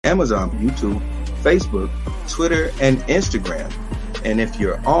Amazon, YouTube, Facebook, Twitter, and Instagram. And if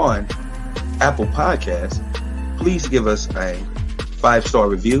you're on Apple Podcasts, please give us a 5-star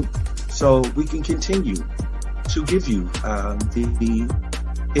review so we can continue to give you the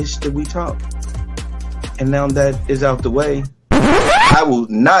ish that we talk. And now that is out the way, I will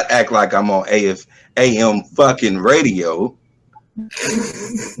not act like I'm on AM fucking radio. What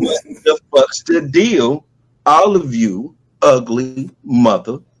the fuck's the deal? All of you ugly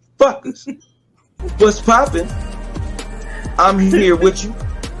motherfuckers. What's poppin'? I'm here with you.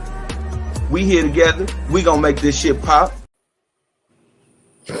 We here together. We gonna make this shit pop.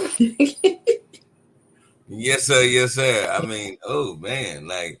 Yes, sir. Yes, sir. I mean, oh man,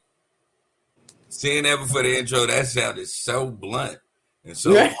 like seeing that before the intro, that sounded so blunt and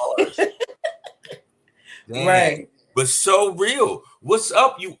so harsh. Damn. Right. But so real. What's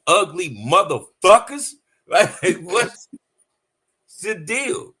up, you ugly motherfuckers? Like, what's the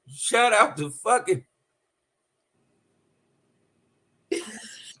deal? Shout out to fucking.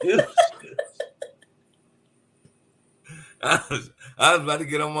 I was about to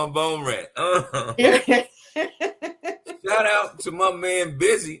get on my bone rant. Shout out to my man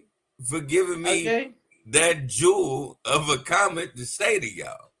Busy for giving me that jewel of a comment to say to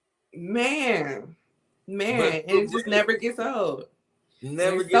y'all. Man, it just never gets old.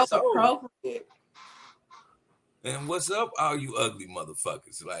 Never gets old. Appropriate. And what's up, all you ugly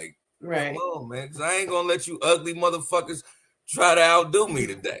motherfuckers? Like, right. Come on, man, because I ain't gonna let you ugly motherfuckers try to outdo me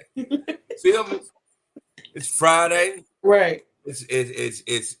today. Feel me? It's Friday. Right.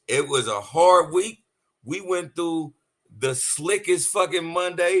 It was a hard week. We went through the slickest fucking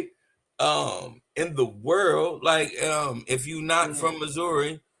Monday in the world. Like, if you're not from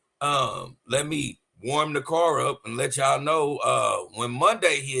Missouri, let me warm the car up and let y'all know when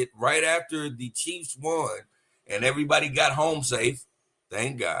Monday hit, right after the Chiefs won and everybody got home safe,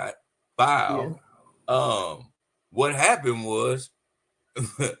 thank God. Wow. Yeah. What happened was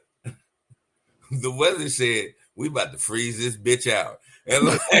the weather said we about to freeze this bitch out. And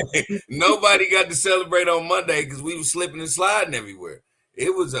like, nobody got to celebrate on Monday because we were slipping and sliding everywhere.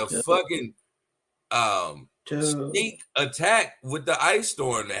 It was a fucking sneak attack with the ice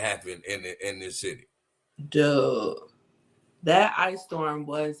storm that happened in this city. Dude, that ice storm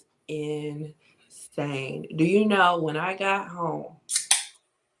was insane. Do you know when I got home,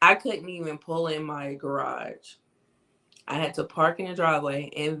 I couldn't even pull in my garage. I had to park in the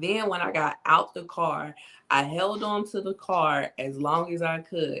driveway. And then when I got out the car, I held on to the car as long as I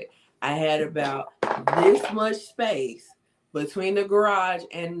could. I had about this much space between the garage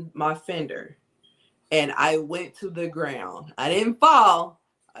and my fender. And I went to the ground. I didn't fall.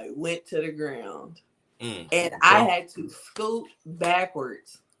 I went to the ground. And I had to scoot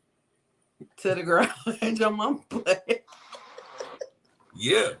backwards to the garage on my butt.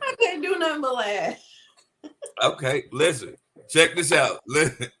 Yeah. I couldn't do nothing but laugh. Okay, listen. Check this out.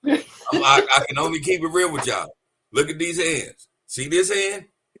 Listen. I can only keep it real with y'all. Look at these hands. See this hand?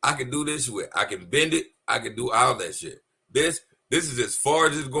 I can do this with. I can bend it. I can do all that shit. This is as far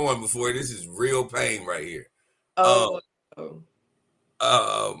as it's going before. This is real pain right here.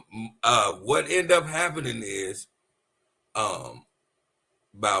 What ended up happening is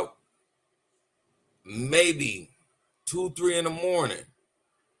about maybe 2-3 in the morning,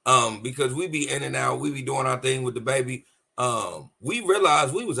 because we be in and out, we be doing our thing with the baby. We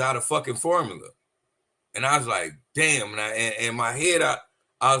realized we was out of fucking formula, and I was like, damn. And in my head,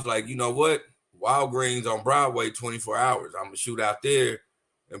 I was like, you know what? Walgreens on Broadway, 24 hours. I'm gonna shoot out there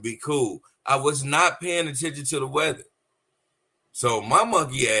and be cool. I was not paying attention to the weather, so my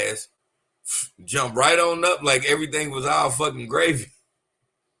monkey ass jumped right on up like everything was all fucking gravy.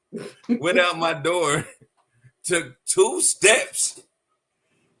 Went out my door, took 2 steps,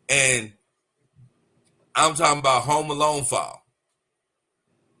 and I'm talking about Home Alone fall.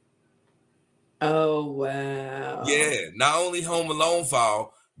 Oh, wow. Yeah, not only Home Alone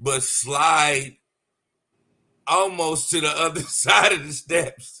fall, but slide almost to the other side of the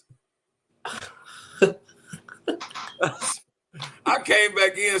steps. I came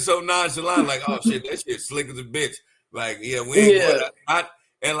back in so nonchalant, like, oh shit, that shit slick as a bitch. Like, yeah, we ain't going out.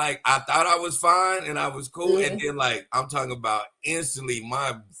 And like, I thought I was fine and I was cool. And then like, I'm talking about instantly,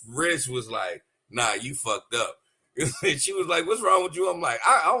 my wrist was like, nah, you fucked up. And she was like, what's wrong with you? I'm like,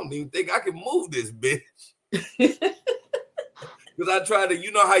 I don't even think I can move this bitch. Because I tried to,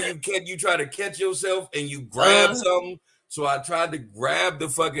 you know how you try to catch yourself and you grab something. So I tried to grab the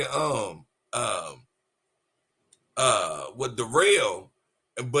fucking with the rail,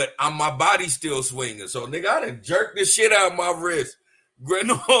 but my body's still swinging. So nigga, I done jerked the shit out of my wrist. You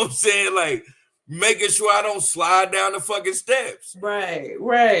know what I'm saying? Like, making sure I don't slide down the fucking steps. Right.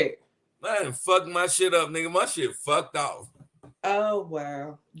 I done fucked my shit up, nigga. My shit fucked off. Oh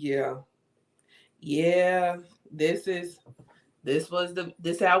wow. Yeah. This is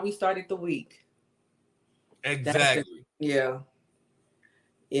how we started the week. Exactly. Yeah.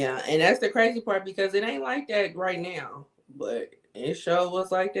 And that's the crazy part because it ain't like that right now, but it sure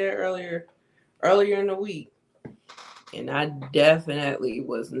was like that earlier in the week. And I definitely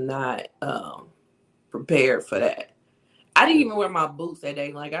was not prepared for that. I didn't even wear my boots that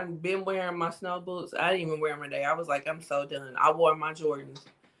day. Like, I've been wearing my snow boots. I didn't even wear them today. I was like, I'm so done. I wore my Jordans.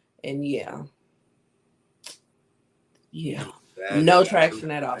 And yeah. No traction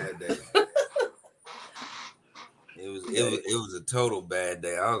at all. It was a total bad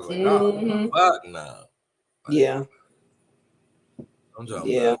day. I was like, oh, fuck no. Like, yeah. I'm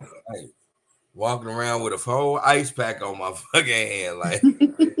talking about like, walking around with a whole ice pack on my fucking hand. Like,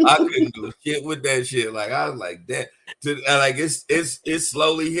 I couldn't do shit with that shit. Like, I was like, that. Like, it's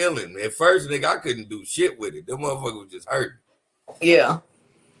slowly healing. At first, nigga, I couldn't do shit with it. That motherfucker was just hurting. Yeah.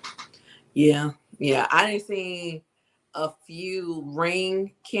 I didn't see a few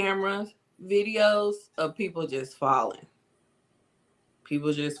Ring camera videos of people just falling.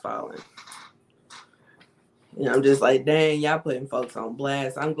 And I'm just like, dang, y'all putting folks on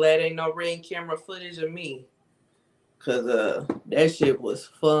blast. I'm glad ain't no Ring camera footage of me. Cause that shit was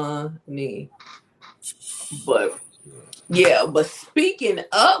funny. But speaking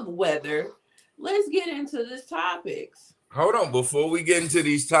of weather, let's get into these topics. Hold on, before we get into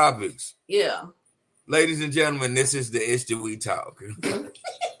these topics. Yeah. Ladies and gentlemen, this is the Ish That We Talk.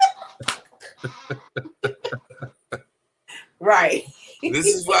 Right. This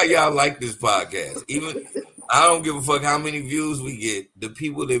is why y'all like this podcast. Even I don't give a fuck how many views we get. The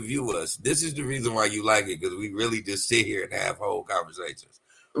people that view us, this is the reason why you like it, because we really just sit here and have whole conversations.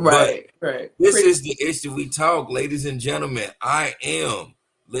 Right. This is the Ish That We Talk, ladies and gentlemen. I am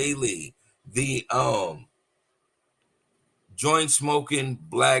Lily, the joint smoking,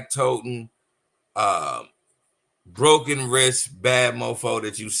 black toting, broken wrist, bad mofo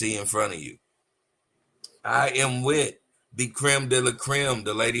that you see in front of you. I am with the creme de la creme,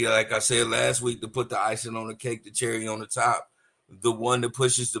 the lady, like I said last week, to put the icing on the cake, the cherry on the top, the one that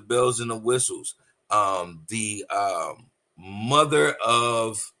pushes the bells and the whistles, the mother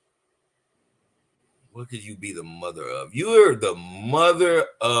of, what could you be the mother of? You're the mother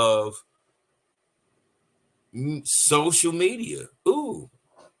of social media. Ooh.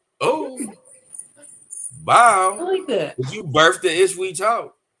 Oh. Wow. I like that. You birthed the Ish We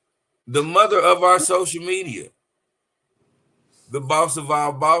Talk. The mother of our social media. The boss of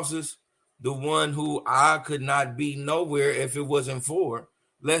our bosses. The one who I could not be nowhere if it wasn't for.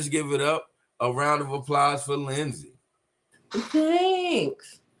 Let's give it up. A round of applause for Lindsay.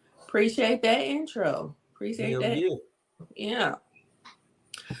 Thanks. Appreciate that intro. Appreciate that. Yeah.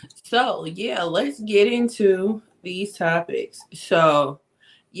 So, let's get into these topics. So,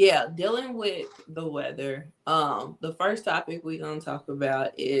 dealing with the weather. The first topic we're going to talk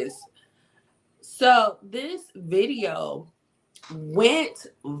about is, so this video went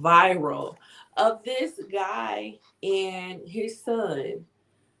viral of this guy and his son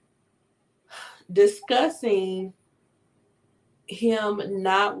discussing him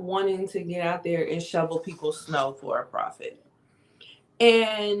not wanting to get out there and shovel people's snow for a profit.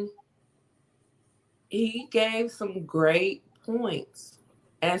 And he gave some great points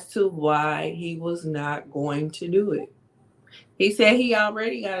as to why he was not going to do it. He said he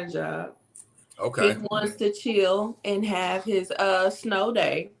already got a job. Okay. He wants to chill and have his snow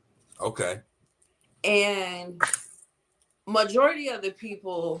day. Okay. And majority of the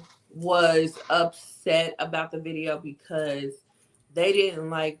people was upset about the video because they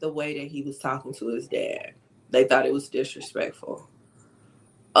didn't like the way that he was talking to his dad. They thought it was disrespectful.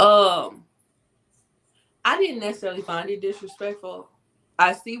 I didn't necessarily find it disrespectful.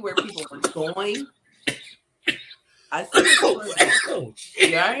 I see where people were going. I see where people were going.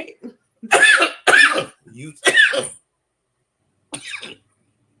 You all right? You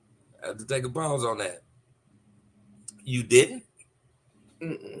I have to take a pause on that. You didn't?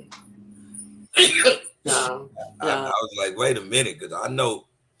 Mm-mm. No. I was like, wait a minute, because I know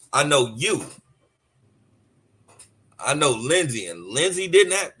you. I know Lindsay, and Lindsay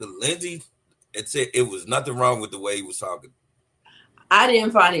didn't have to. Lindsay, it said it was nothing wrong with the way he was talking. I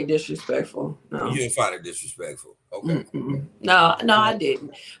didn't find it disrespectful. No. You didn't find it disrespectful. Okay. Mm-mm. No, I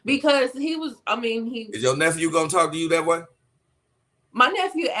didn't. Because he was, Is your nephew going to talk to you that way? My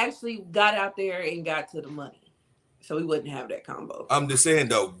nephew actually got out there and got to the money. So we wouldn't have that combo. I'm just saying,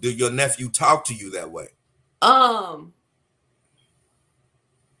 though, did your nephew talk to you that way?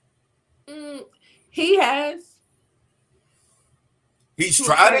 He has. He's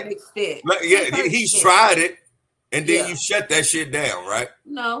tried it. Extent. He's tried it, and then Yeah. you shut that shit down, right?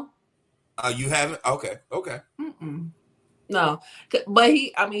 No. You haven't? Okay. No, but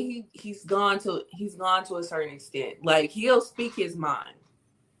he's gone to a certain extent. Like, he'll speak his mind,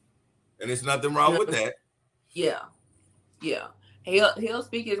 and there's nothing wrong with that. Yeah. He'll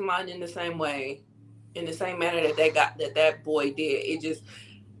speak his mind in the same way, in the same manner that boy did. It just,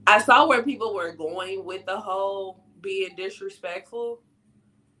 I saw where people were going with the whole being disrespectful.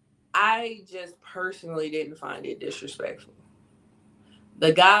 I just personally didn't find it disrespectful.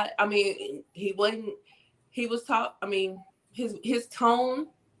 The guy, he wasn't. He was his tone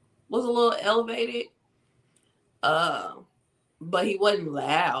was a little elevated, but he wasn't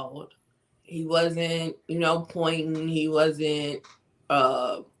loud. He wasn't, pointing. He wasn't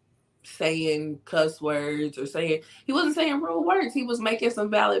saying cuss words or he wasn't saying rude words. He was making some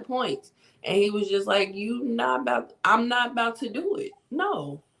valid points, and he was just like, I'm not about to do it.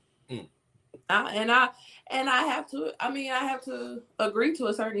 No. I have to agree to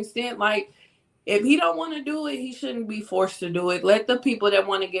a certain extent. Like, if he don't want to do it, he shouldn't be forced to do it. Let the people that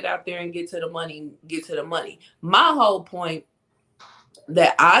want to get out there and get to the money. My whole point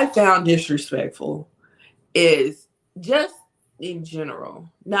that I found disrespectful is just in general,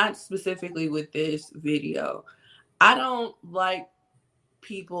 not specifically with this video. I don't like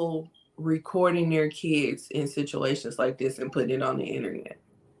people recording their kids in situations like this and putting it on the internet.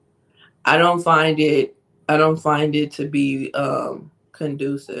 I don't find it to be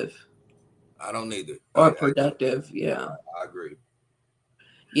conducive. I don't either. Or productive. Yeah. I agree.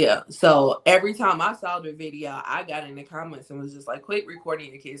 Yeah. So every time I saw the video, I got in the comments and was just like, quit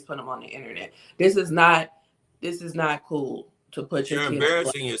recording your kids, put them on the internet. This is not cool to put your kids. You're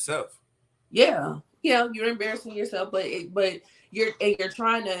embarrassing yourself. Yeah. Yeah, you're embarrassing yourself, but you're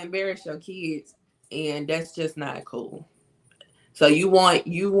trying to embarrass your kids, and that's just not cool. So you want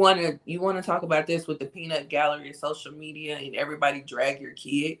to talk about this with the peanut gallery of social media and everybody drag your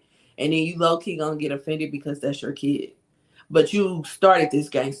kid, and then you low key gonna get offended because that's your kid, but you started this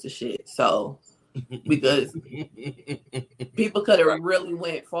gangster shit. So because people could have really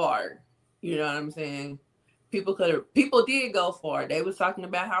went far, you know what I'm saying? People did go far. They was talking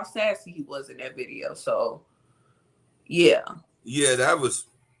about how sassy he was in that video. So yeah, that was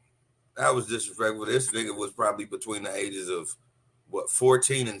disrespectful. This nigga was probably between the ages of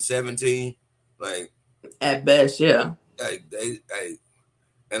 14 and 17, like at best. Yeah, they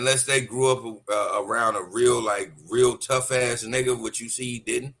unless they grew up around a real tough ass nigga, which you see he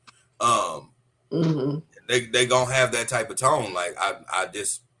didn't. They gonna have that type of tone. Like I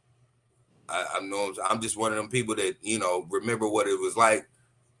know I'm just one of them people that remember what it was like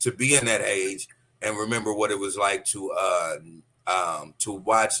to be in that age, and remember what it was like to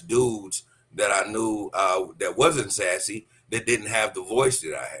watch dudes that I knew that wasn't sassy, that didn't have the voice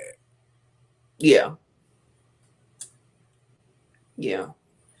that I had. Yeah.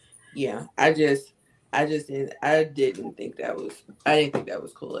 I didn't think that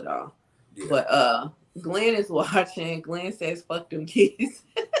was cool at all. Yeah. But Glenn is watching. Glenn says, "Fuck them kids."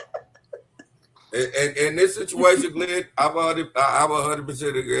 And in this situation, Glenn, I'm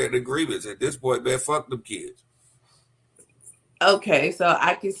 100% in agreement. At this point, man, fuck them kids. Okay, so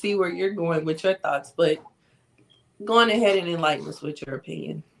I can see where you're going with your thoughts, but go on ahead and enlighten us with your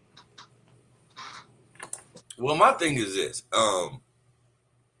opinion. Well, my thing is this.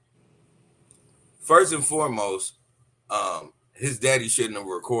 First and foremost, his daddy shouldn't have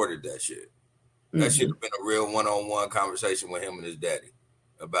recorded that shit. That should have been a real one-on-one conversation with him and his daddy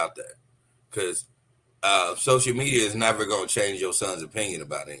about that. Because social media is never going to change your son's opinion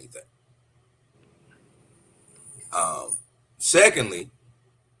about anything. Secondly,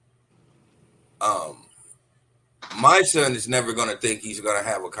 my son is never going to think he's going to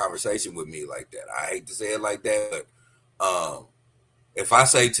have a conversation with me like that. I hate to say it like that, but if I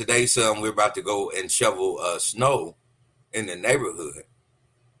say today, son, we're about to go and shovel snow in the neighborhood,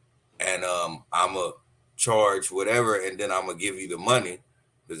 and I'm going to charge whatever, and then I'm going to give you the money,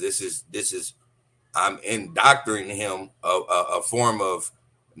 because this is I'm indoctrinating him a form of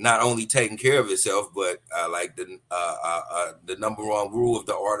not only taking care of himself, but like the number one rule of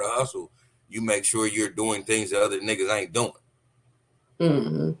the art of hustle, you make sure you're doing things that other niggas ain't doing.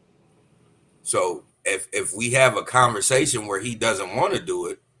 Mm-hmm. So if we have a conversation where he doesn't want to do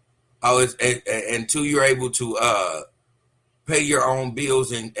it, until you're able to pay your own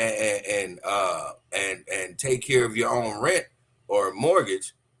bills and take care of your own rent or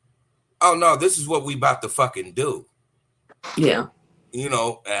mortgage, oh no, this is what we about to fucking do. Yeah.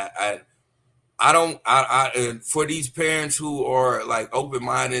 for these parents who are like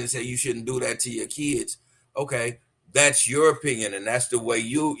open-minded and say you shouldn't do that to your kids, okay, that's your opinion and that's the way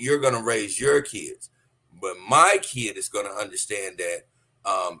you're going to raise your kids. But my kid is going to understand that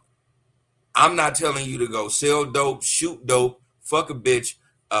I'm not telling you to go sell dope, shoot dope, fuck a bitch,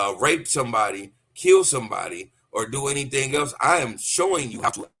 rape somebody, kill somebody, or do anything else. I am showing you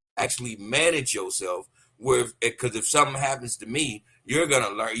how to actually manage yourself, because if something happens to me, you're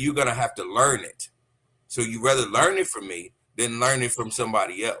gonna have to learn it. So you rather learn it from me than learn it from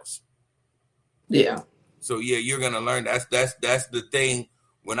somebody else. Yeah. So yeah, you're gonna learn. That's the thing.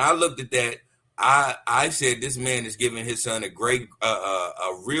 When I looked at that, I said this man is giving his son a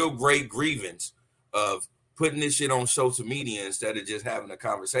real great grievance of putting this shit on social media instead of just having a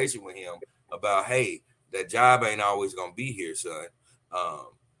conversation with him about, hey, that job ain't always gonna be here, son.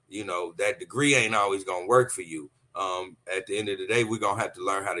 That degree ain't always gonna work for you. At the end of the day, we're gonna have to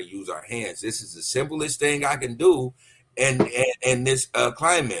learn how to use our hands. This is the simplest thing I can do, and this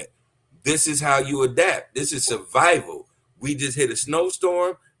climate. This is how you adapt. This is survival. We just hit a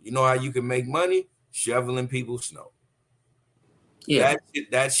snowstorm. You know how you can make money? Shoveling people's snow. Yeah,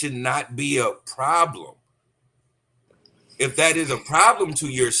 that should not be a problem. If that is a problem to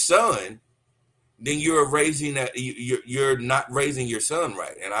your son, then you're not raising your son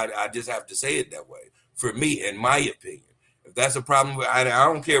right. And I just have to say it that way. For me, in my opinion, if that's a problem, I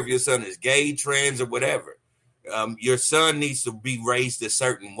don't care if your son is gay, trans, or whatever. Your son needs to be raised a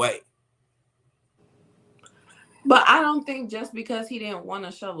certain way. But I don't think just because he didn't want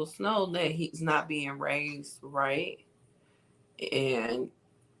to shovel snow that he's not being raised right. And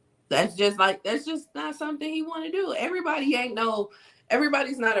that's just not something he want to do.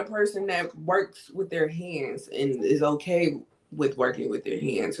 Everybody's not a person that works with their hands and is okay with working with their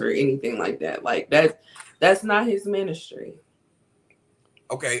hands or anything like that. Like that's not his ministry.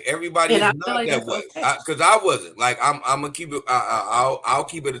 Okay, everybody is not that way. Because I wasn't. Like I'm gonna keep it. I'll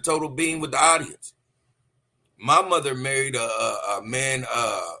keep it a total beam with the audience. My mother married a man.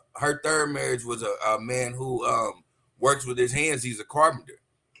 Her third marriage was a man who works with his hands. He's a carpenter.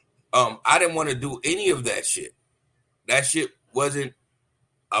 I didn't want to do any of that shit. That shit wasn't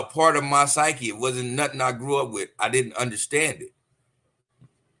a part of my psyche. It wasn't nothing I grew up with. I didn't understand it.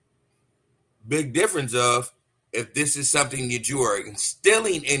 Big difference of if this is something that you are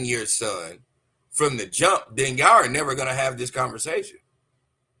instilling in your son from the jump, then y'all are never going to have this conversation.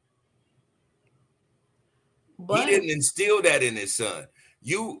 But he didn't instill that in his son.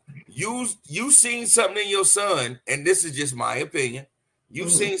 You seen something in your son, and this is just my opinion.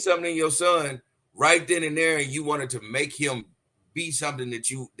 You've seen something in your son right then and there, and you wanted to make him be something that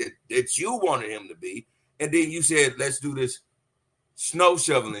you wanted him to be, and then you said, "Let's do this snow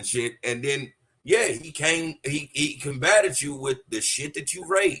shoveling shit," and then he combated you with the shit that you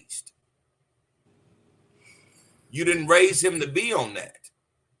raised. You didn't raise him to be on that.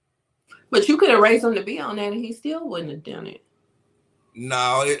 But you could have raised him to be on that and he still wouldn't have done it.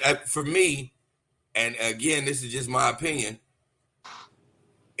 No, for me, and again, this is just my opinion,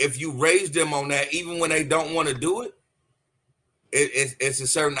 if you raise them on that, even when they don't want to do it, it's a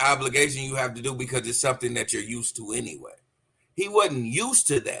certain obligation you have to do because it's something that you're used to anyway. He wasn't used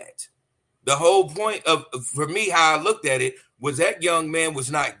to that. The whole point for me, how I looked at it, was that young man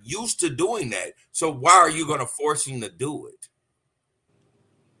was not used to doing that. So why are you going to force him to do it?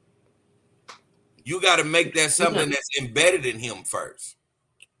 You got to make that something that's embedded in him first.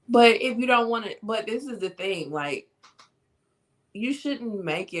 But if you don't want to, but this is the thing, like, you shouldn't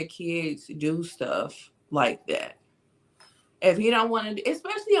make your kids do stuff like that. If he don't want to,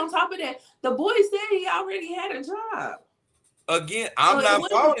 especially on top of that, the boy said he already had a job. Again, I'm not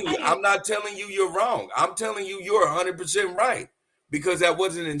faulting you. I'm not telling you you're wrong. I'm telling you you're 100% right because that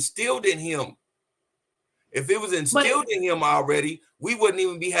wasn't instilled in him. If it was instilled in him already, we wouldn't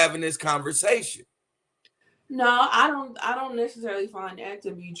even be having this conversation. No, I don't necessarily find that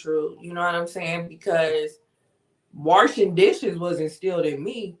to be true. You know what I'm saying? Because washing dishes was instilled in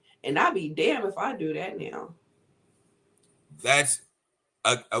me, and I'd be damned if I do that now. That's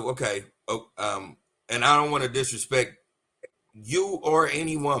okay. And I don't want to disrespect you or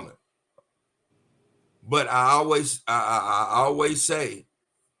any woman, but I always say,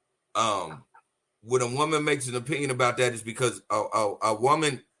 when a woman makes an opinion about that, is because a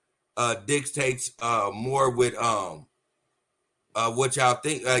woman dictates more with what y'all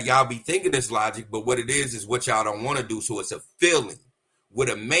think. Y'all be thinking it's logic, but what it is what y'all don't want to do. So it's a feeling. With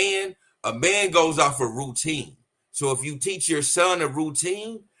a man goes off a routine. So if you teach your son a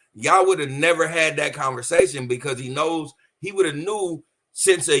routine, y'all would have never had that conversation because he would have knew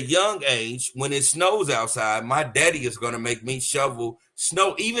since a young age, when it snows outside, my daddy is going to make me shovel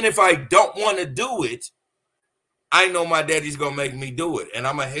snow. Even if I don't want to do it, I know my daddy's going to make me do it. And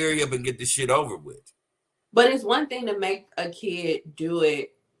I'm going to hurry up and get this shit over with. But it's one thing to make a kid do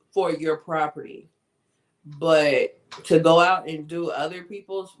it for your property. But to go out and do other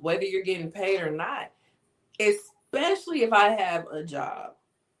people's, whether you're getting paid or not, especially if I have a job,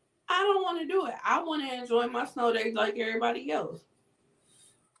 I don't want to do it. I want to enjoy my snow days like everybody else.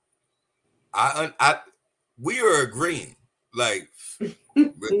 We are agreeing. Like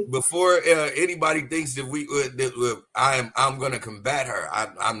before anybody thinks that I'm going to combat her.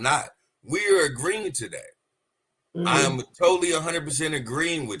 I'm not. We are agreeing to that. Mm-hmm. I am totally 100%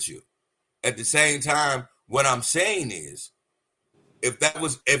 agreeing with you. At the same time, what I'm saying is, if that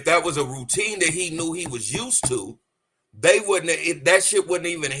was a routine that he knew he was used to, that shit wouldn't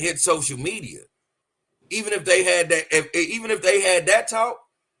even hit social media. Even if they had that talk,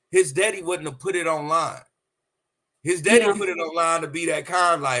 his daddy wouldn't have put it online. His daddy put it online to be that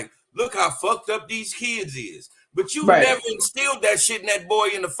kind, like, look how fucked up these kids is. But you never instilled that shit in that boy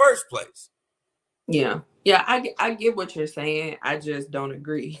in the first place. Yeah. Yeah, I get what you're saying. I just don't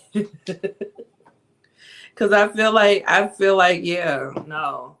agree. Cause I feel like, yeah,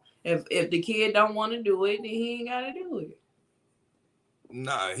 no. If the kid don't want to do it, then he ain't gotta do it.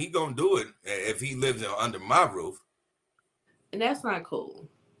 Nah, he gonna do it if he lives under my roof. And that's not cool.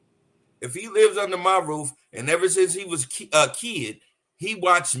 If he lives under my roof, and ever since he was a kid, he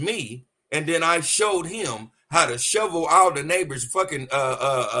watched me, and then I showed him how to shovel all the neighbors' fucking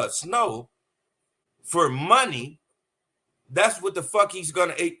snow for money. That's what the fuck he's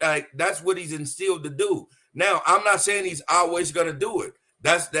gonna. That's what he's instilled to do. Now, I'm not saying he's always gonna do it.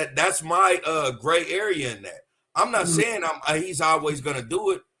 That's my gray area in that. I'm not saying he's always gonna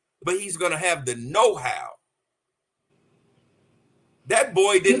do it, but he's gonna have the know-how. That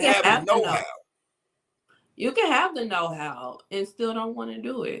boy didn't have the know-how. You can have the know-how and still don't want to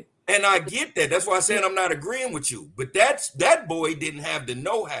do it. And I get that. That's why I said I'm not agreeing with you. But that boy didn't have the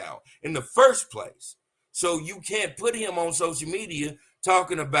know-how in the first place. So you can't put him on social media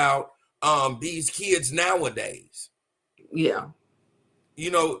talking about these kids nowadays. Yeah.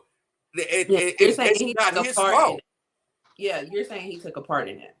 You know, it's not his fault. Yeah, you're saying he took a part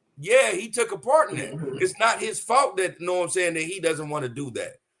in it. Yeah, he took a part in it. Mm-hmm. It's not his fault that, you know what I'm saying, that he doesn't want to do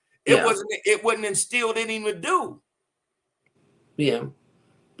that. It wasn't instilled in him to do. Yeah.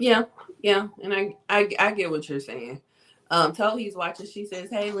 Yeah. Yeah. And I get what you're saying. Tohi's watching. She says,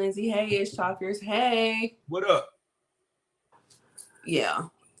 hey, Lindsay. Hey, Ish Talkers. Hey. What up? Yeah.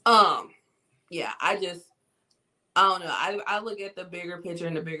 Yeah, I don't know. I look at the bigger picture,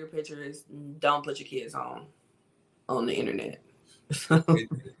 and the bigger picture is don't put your kids on the internet.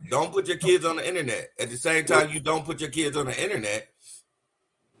 Don't put your kids on the internet. At the same time, you don't put your kids on the internet.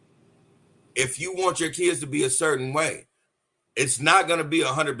 If you want your kids to be a certain way, it's not going to be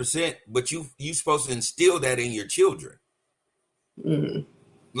 100%, but you supposed to instill that in your children. Mm-hmm.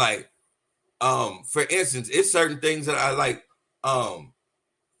 Like, for instance, it's certain things that I like.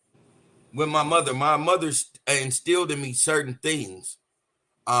 When my mother instilled in me certain things.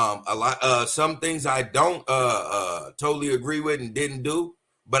 Some things I don't totally agree with and didn't do,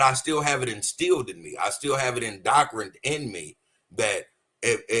 but I still have it instilled in me. I still have it indoctrined in me that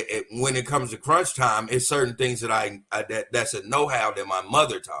when it comes to crunch time, it's certain things that that's a know-how that my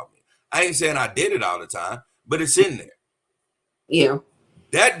mother taught me. I ain't saying I did it all the time, but it's in there. Yeah.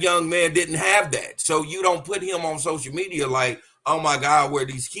 That young man didn't have that. So you don't put him on social media like, oh my God, where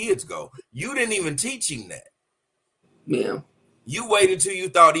these kids go. You didn't even teach him that. Yeah. You waited until you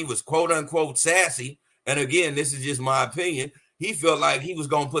thought he was quote unquote sassy. And again, this is just my opinion. He felt like he was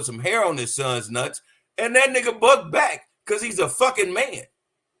going to put some hair on his son's nuts. And that nigga bucked back because he's a fucking man.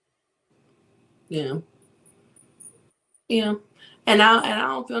 Yeah. Yeah. And I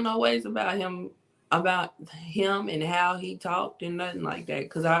don't feel no ways about him and how he talked and nothing like that.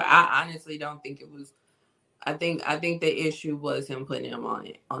 Because I honestly don't think it was. I think the issue was him putting him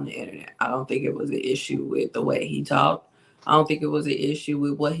on the internet. I don't think it was an issue with the way he talked. I don't think it was an issue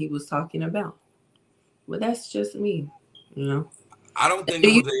with what he was talking about. But that's just me, you know. I don't think it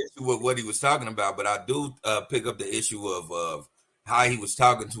was an issue with what he was talking about, but I do pick up the issue of how he was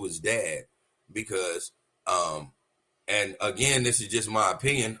talking to his dad because, and again, this is just my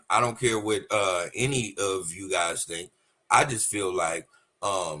opinion. I don't care what any of you guys think. I just feel like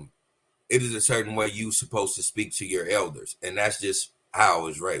it is a certain way you're supposed to speak to your elders, and that's just how I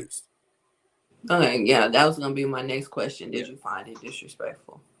was raised. Okay, yeah, that was gonna be my next question. Did you find it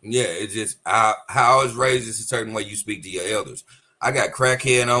disrespectful? Yeah, it's just how I was raised is a certain way you speak to your elders. I got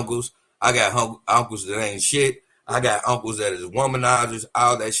crackhead uncles. I got uncles that ain't shit. I got uncles that is womanizers,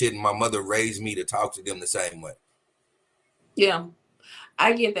 all that shit, and my mother raised me to talk to them the same way. Yeah,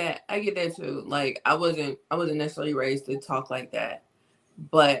 I get that. I get that too. Like I wasn't necessarily raised to talk like that,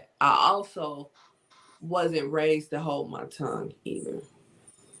 but I also wasn't raised to hold my tongue either.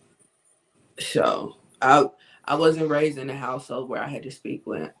 So I wasn't raised in a household where I had to speak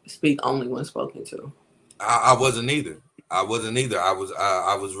only when spoken to. I wasn't either. I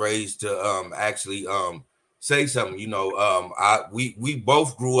was raised to actually say something. You know, we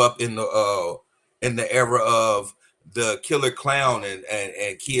both grew up in the era of the killer clown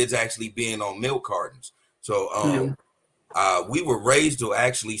and kids actually being on milk cartons. So we were raised to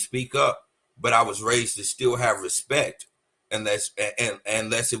actually speak up, but I was raised to still have respect unless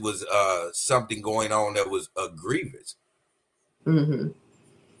it was something going on that was a grievous. Mm-hmm.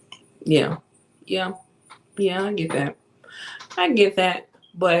 Yeah. I get that.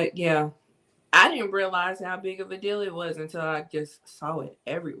 But yeah, I didn't realize how big of a deal it was until I just saw it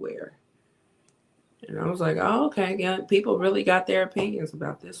everywhere. And I was like, oh, okay, yeah, people really got their opinions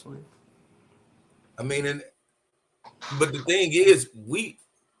about this one. I mean, but the thing is, we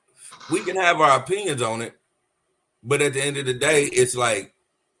can have our opinions on it, but at the end of the day, it's like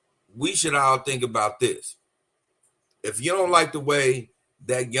we should all think about this. If you don't like the way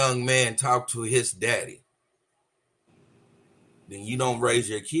that young man talked to his daddy, then you don't raise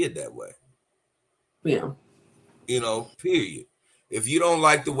your kid that way. Yeah. You know, period. If you don't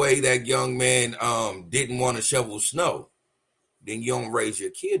like the way that young man didn't want to shovel snow, then you don't raise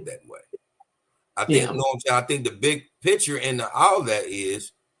your kid that way. I think, you know what I'm saying? I think the big picture in all that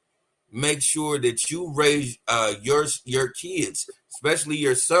is make sure that you raise your kids, especially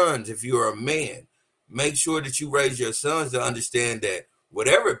your sons if you're a man. Make sure that you raise your sons to understand that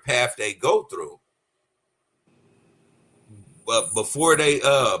whatever path they go through, but before they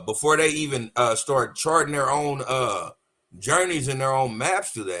even start charting their own journeys and their own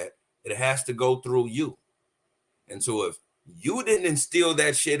maps to that, it has to go through you. And so if you didn't instill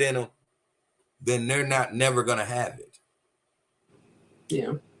that shit in them, then they're never gonna have it.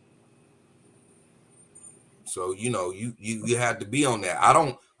 Yeah. So you know you have to be on that. I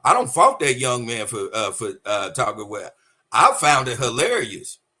don't fault that young man for talking well. I found it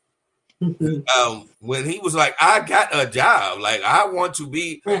hilarious. When he was like, I got a job. Like I want to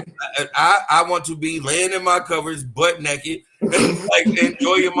be laying in my covers butt naked and like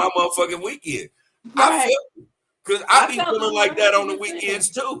enjoying my motherfucking weekend. Right. Because I be feeling like that on the weekends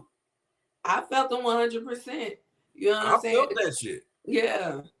too. I felt them 100%. You know what I'm saying? I felt that shit.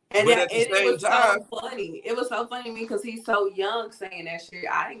 Yeah. And it was so funny. It was so funny to me because he's so young saying that shit.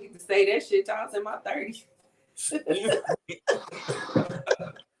 I didn't get to say that shit till I was in my 30s.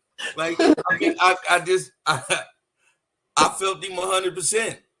 Like, I mean, I felt him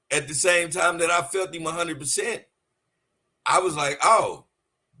 100%. At the same time that I felt him 100%, I was like, oh,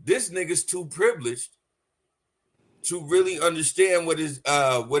 this nigga's too privileged to really understand what his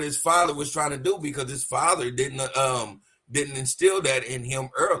father was trying to do, because his father didn't instill that in him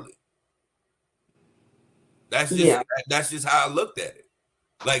early. That's just how I looked at it.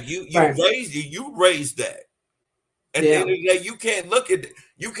 Like you raised that. At the end of the day, you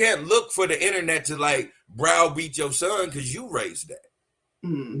can't look for the internet to like browbeat your son because you raised that.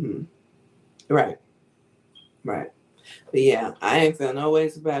 Mm-hmm. Right. But yeah, I ain't feel no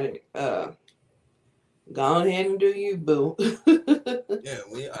ways about it. Go ahead and do you, boo. Yeah,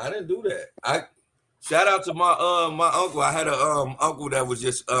 I didn't do that. I shout out to my uncle. I had a uncle that was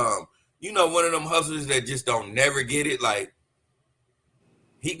just one of them hustlers that just don't never get it. Like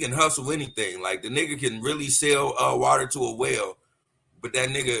he can hustle anything. Like the nigga can really sell water to a well, but that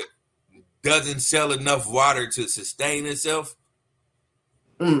nigga doesn't sell enough water to sustain itself.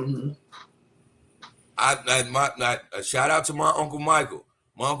 Mm-hmm. A shout out to my Uncle Michael.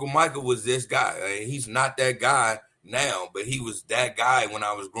 My Uncle Michael was this guy. I mean, he's not that guy now, but he was that guy when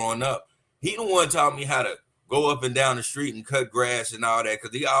I was growing up. He the one taught me how to go up and down the street and cut grass and all that,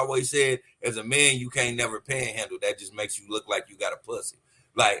 because he always said, as a man, you can't never panhandle. That just makes you look like you got a pussy.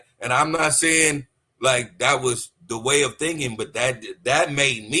 Like, and I'm not saying like that was the way of thinking, but that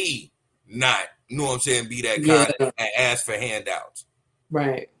made me not, you know what I'm saying, be that kind and ask for handouts.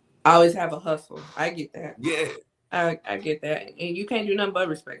 Right. I always have a hustle. I get that. Yeah. I get that. And you can't do nothing but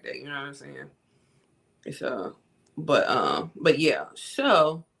respect that, you know what I'm saying? So but yeah.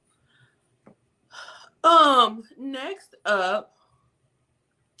 So next up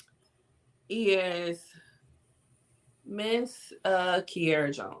is Miss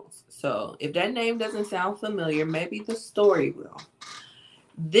Kiara Jones. So if that name doesn't sound familiar, maybe the story will.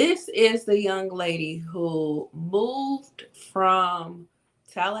 This is the young lady who moved from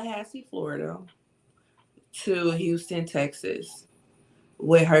Tallahassee, Florida, to Houston, Texas,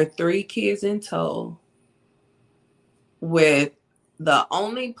 with her 3 kids in tow, with the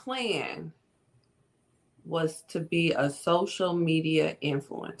only plan was to be a social media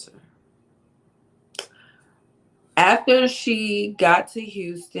influencer. After she got to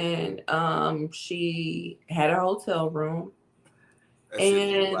Houston, she had a hotel room,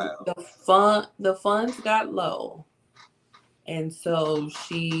 and the funds got low, and so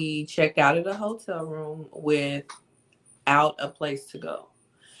she checked out of the hotel room without a place to go.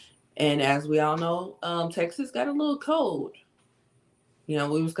 And as we all know, Texas got a little cold. You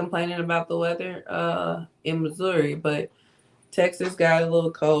know, we was complaining about the weather in Missouri, but Texas got a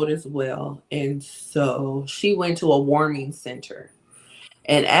little cold as well. And so she went to a warming center.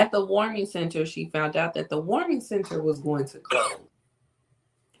 And at the warming center, she found out that the warming center was going to close.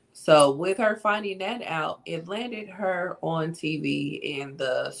 So with her finding that out, it landed her on TV and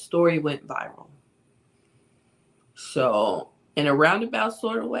the story went viral. So in a roundabout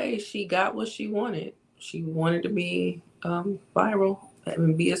sort of way, she got what she wanted. She wanted to be viral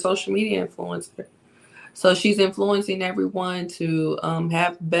and be a social media influencer. So she's influencing everyone to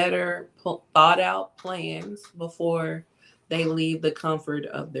have better thought out plans before they leave the comfort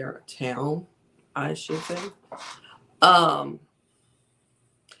of their town, I should say.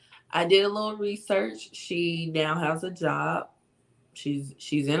 I did a little research. She now has a job. She's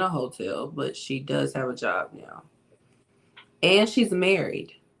in a hotel, but she does have a job now. And she's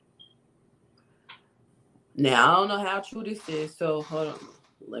married. Now, I don't know how true this is, so hold on.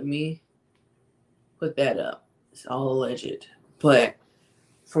 Let me put that up. It's all alleged. But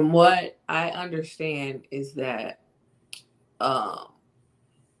from what I understand is that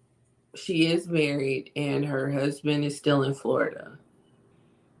she is married and her husband is still in Florida.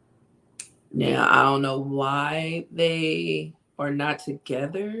 Now, I don't know why they are not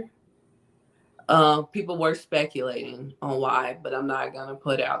together. People were speculating on why, but I'm not going to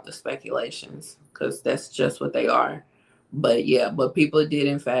put out the speculations because that's just what they are. But yeah, but people did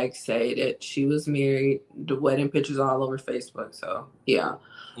in fact say that she was married. The wedding pictures all over Facebook. So yeah.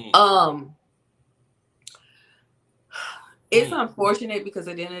 It's unfortunate because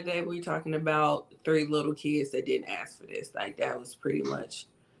at the end of the day, we're talking about 3 little kids that didn't ask for this. Like that was pretty much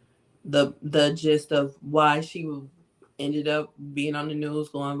the gist of why she ended up being on the news,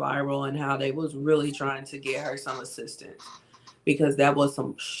 going viral, and how they was really trying to get her some assistance. Because that was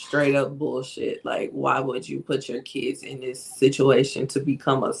some straight up bullshit. Like, why would you put your kids in this situation to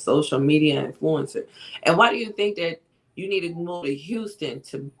become a social media influencer? And why do you think that you need to move to Houston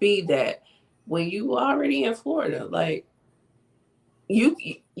to be that when you already in Florida? Like,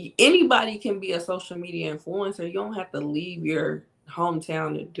 anybody can be a social media influencer. You don't have to leave your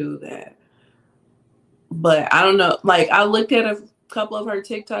hometown to do that. But I don't know. Like, I looked at a couple of her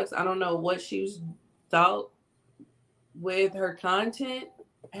TikToks. I don't know what she thought with her content,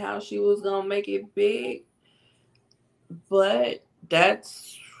 how she was gonna make it big, but that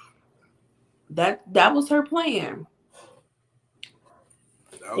was her plan.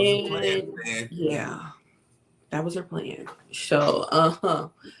 That was her plan, man. Yeah, that was her plan.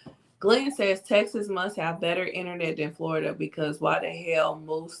 So, Glenn says Texas must have better internet than Florida because why the hell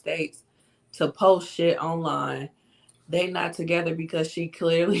move states to post shit online? They not together because she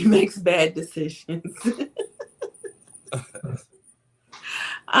clearly makes bad decisions.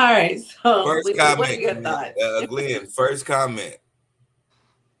 All right, so first comment, what are your thoughts? Glenn, first comment.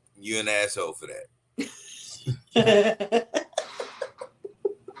 You an asshole for that.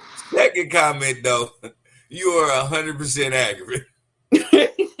 Second comment, though, you are 100% accurate.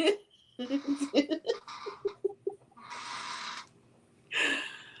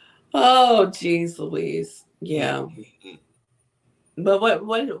 Oh, geez, Louise. Yeah. But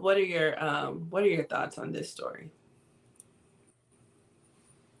what are your thoughts on this story?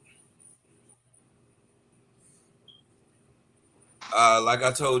 Like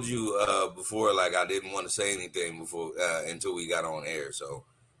I told you before, like I didn't want to say anything before until we got on air. So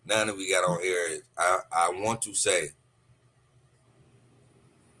now that we got on air, I want to say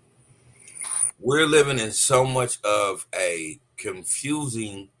we're living in so much of a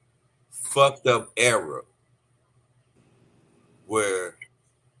confusing, fucked up era where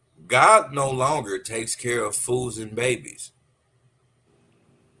God no longer takes care of fools and babies.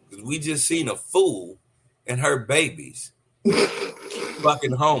 Because we just seen a fool and her babies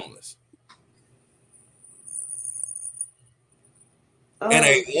fucking homeless. In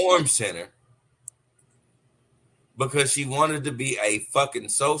a warm center because she wanted to be a fucking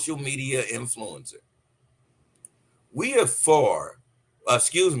social media influencer. We have failed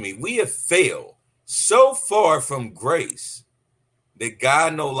so far from grace that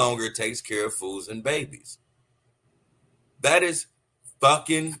God no longer takes care of fools and babies. That is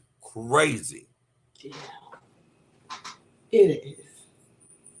fucking crazy. Yeah. It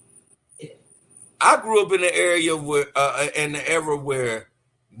is. I grew up in the area where, in the era where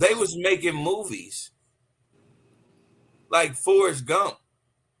they was making movies like Forrest Gump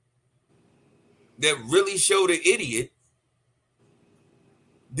that really showed an idiot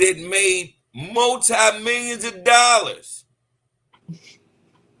that made multi-millions of dollars.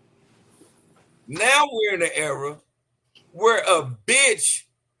 Now we're in an era where a bitch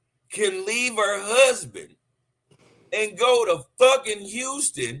can leave her husband and go to fucking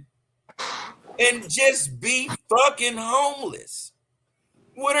Houston and just be fucking homeless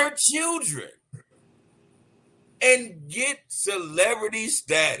with her children and get celebrity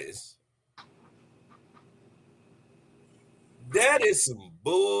status. That is some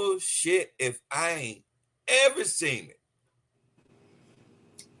bullshit if I ain't ever seen it.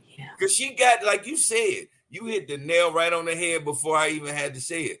 Yeah. Because she got, like you said, you hit the nail right on the head before I even had to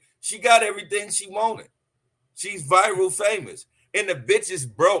say it. She got everything she wanted. She's viral famous. And the bitch is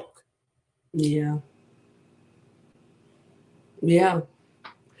broke. Yeah. Yeah.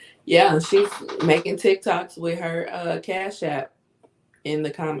 Yeah. She's making TikToks with her Cash App in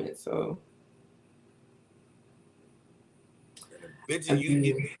the comments. So. Bitch,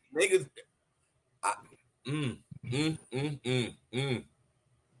 you niggas.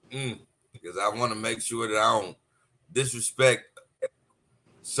 Because I want to make sure that I don't disrespect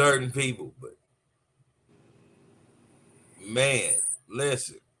certain people. But man,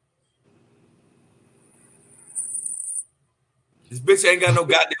 listen. This bitch ain't got no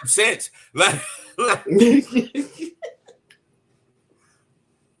goddamn sense. Like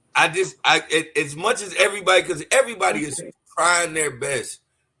as much as everybody, because everybody is trying their best.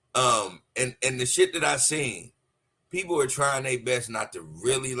 And the shit that I seen, people are trying their best not to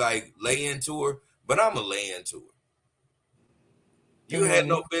really like lay into her, but I'ma lay into her. You had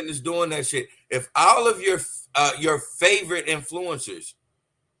no business doing that shit. If all of your favorite influencers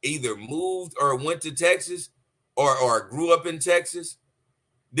either moved or went to Texas or grew up in Texas,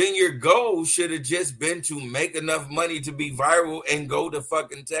 then your goal should have just been to make enough money to be viral and go to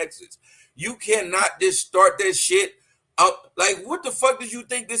fucking Texas. You cannot just start that shit up. Like, what the fuck did you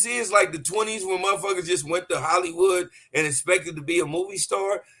think this is? Like the 20s when motherfuckers just went to Hollywood and expected to be a movie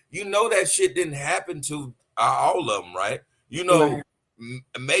star? You know that shit didn't happen to all of them, right? You know,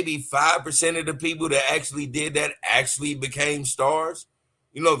 maybe 5% of the people that actually did that actually became stars.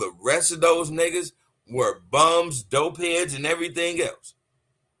 You know, the rest of those niggas were bums, dope heads, and everything else.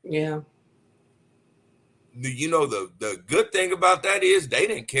 Yeah. You know, the good thing about that is they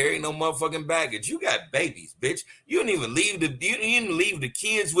didn't carry no motherfucking baggage. You got babies, bitch. You didn't even leave the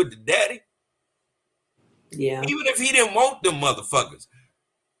kids with the daddy. Yeah. Even if he didn't want them motherfuckers,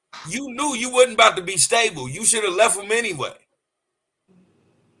 you knew you wasn't about to be stable. You should have left them anyway.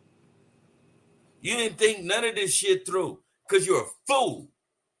 You didn't think none of this shit through because you're a fool.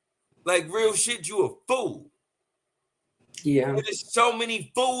 Like real shit, you a fool. Yeah. There's so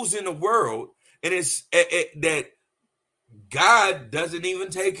many fools in the world, and it's that God doesn't even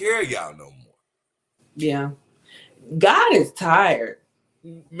take care of y'all no more. Yeah. God is tired.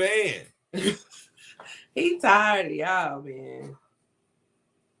 Man. He tired of y'all, man.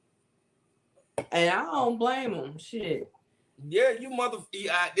 And I don't blame him. Shit. Yeah, you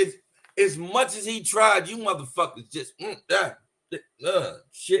as much as he tried, you motherfuckers just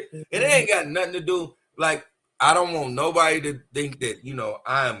shit. And it ain't got nothing to do, like, I don't want nobody to think that, you know,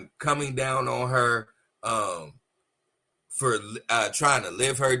 I'm coming down on her for trying to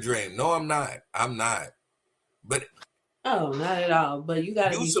live her dream. No, I'm not. I'm not. But oh, not at all. But you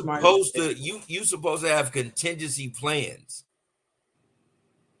gotta be smart. You supposed to have contingency plans.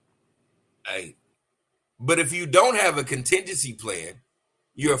 Hey. But if you don't have a contingency plan,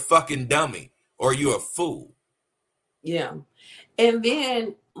 you're a fucking dummy or you're a fool. Yeah. And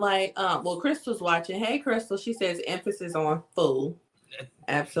then like well, Crystal's watching. Hey Crystal, she says emphasis on fool.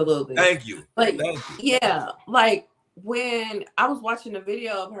 Absolutely. Thank you. Like Thank you. Yeah, like when I was watching a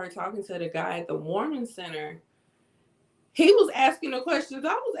video of her talking to the guy at the Warming Center, he was asking the questions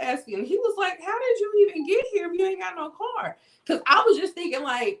I was asking. He was like, how did you even get here if you ain't got no car? Because I was just thinking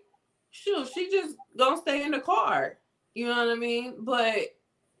like, shoot, she just gonna stay in the car. You know what I mean? But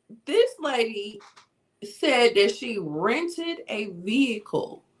this lady said that she rented a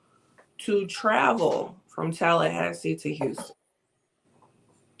vehicle to travel from Tallahassee to Houston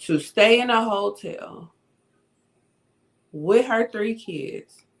to stay in a hotel with her 3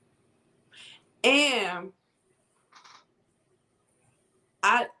 kids. And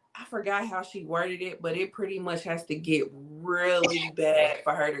I forgot how she worded it, but it pretty much has to get really bad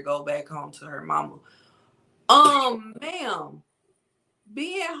for her to go back home to her mama. Ma'am,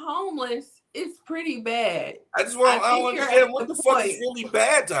 being homeless is pretty bad. I don't understand what the fuck is really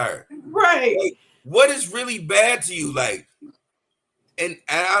bad to her. Right. Like, what is really bad to you? Like, and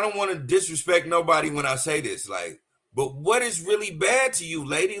I don't want to disrespect nobody when I say this, like, but what is really bad to you,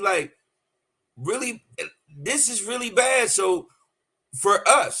 lady? Like, really, this is really bad. So for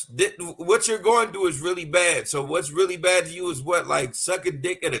us, what you're going through is really bad. So what's really bad to you is what, like sucking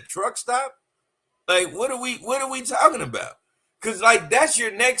dick at a truck stop? Like, what are we talking about? Because, like, that's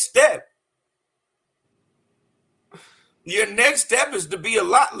your next step. Your next step is to be a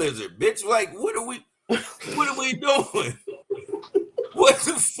lot lizard, bitch. Like, what are we doing? What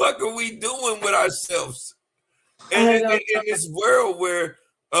the fuck are we doing with ourselves? And in this world where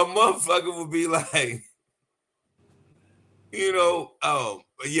a motherfucker would be like, you know,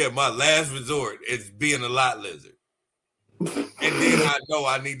 yeah, my last resort is being a lot lizard. And then I know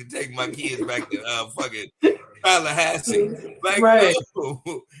I need to take my kids back to fucking Tallahassee. Like, right. No,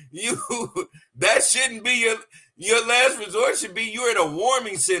 that shouldn't be your last resort. Should be you're at a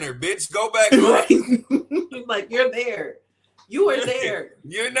warming center, bitch. Go back home. Like, you're there. You were there.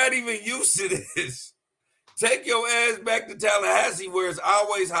 You're not even used to this. Take your ass back to Tallahassee where it's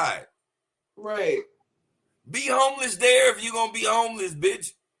always hot. Right. Be homeless there if you're gonna be homeless,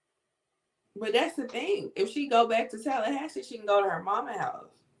 bitch. But that's the thing. If she go back to Tallahassee, she can go to her mama's house.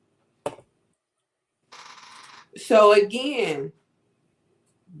 So again,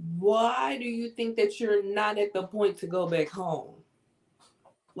 why do you think that you're not at the point to go back home?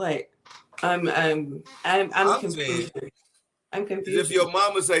 Like, I'm confused. I'm confused. If your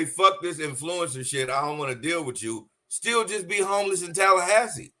mama say, fuck this influencer shit, I don't want to deal with you, still just be homeless in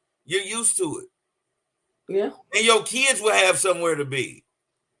Tallahassee. You're used to it. Yeah. And your kids will have somewhere to be.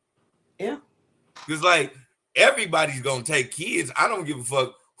 Yeah. Because, like, everybody's going to take kids. I don't give a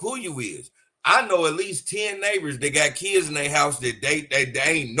fuck who you is. I know at least 10 neighbors that got kids in their house that they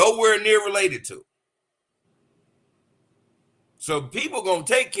ain't nowhere near related to. So people going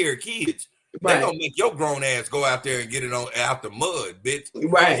to take care of kids. Right. They're going to make your grown ass go out there and get it out the mud, bitch.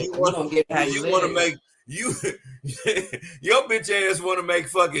 Right. You want to make your bitch ass want to make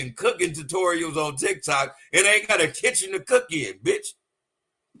fucking cooking tutorials on TikTok and ain't got a kitchen to cook in, bitch.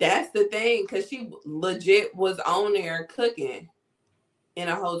 That's the thing, because she legit was on there cooking in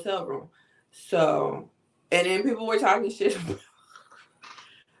a hotel room. So, and then people were talking shit.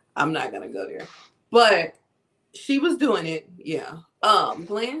 I'm not going to go there. But she was doing it, yeah.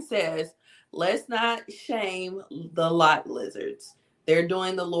 Glenn says, let's not shame the lot lizards. They're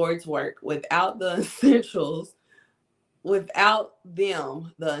doing the Lord's work. Without the essentials, without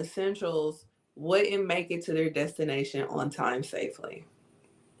them, the essentials wouldn't make it to their destination on time safely.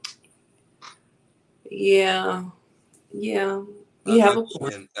 Yeah. You have a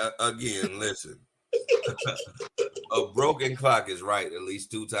point. Again, listen. A broken clock is right at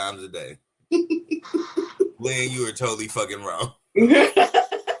least 2 times a day. Glenn, you were totally fucking wrong. You've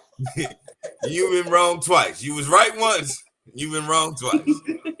been wrong twice. You was right once. You've been wrong twice.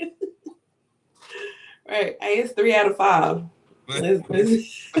 Right. Hey, it's 3 out of 5. And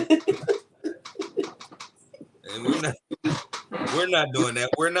we're not doing that.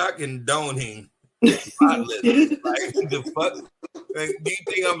 We're not condoning like, the fuck. Like, do you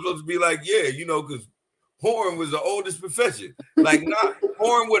think I'm supposed to be like, yeah, you know, because porn was the oldest profession. Like, not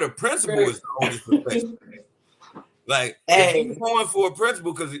porn with a principal is the oldest profession. Like, if you're going for a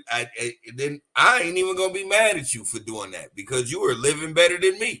principal, because then I ain't even gonna be mad at you for doing that because you were living better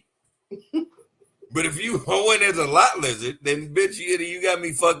than me. But if you went as a lot lizard, then bitch, you got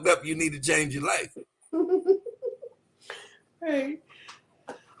me fucked up. You need to change your life. Right.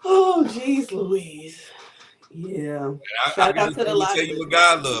 Oh, geez, Louise. Yeah. Shout out to the lot. Tell you what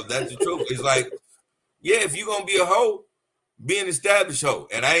God love. That's the truth. It's like, yeah, if you're gonna be a hoe, be an established hoe,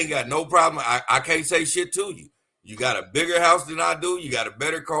 and I ain't got no problem. I can't say shit to you. You got a bigger house than I do. You got a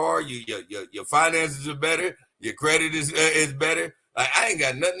better car. Your finances are better. Your credit is better. Like, I ain't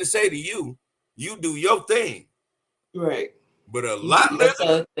got nothing to say to you. You do your thing. Right. But a lot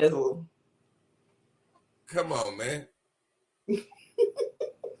lizard. Come on, man.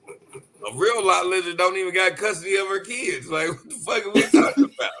 A real lot lizard don't even got custody of her kids. Like, what the fuck are we talking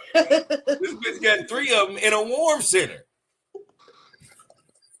about? This bitch got 3 of them in a warm center.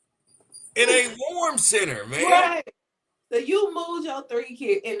 In a warm center, man. Right. So you moved your 3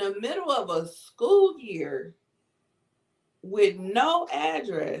 kids in the middle of a school year with no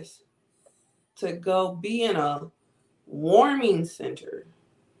address to go be in a warming center.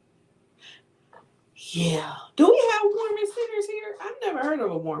 Yeah. Do we have warming centers here? I've never heard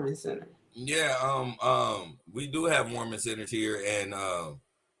of a warming center. Yeah, we do have warming centers here, and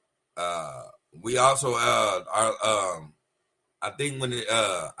We also I think when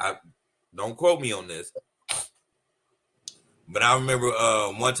I don't quote me on this, but I remember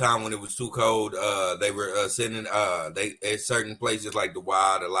one time when it was too cold, they were sending they at certain places like the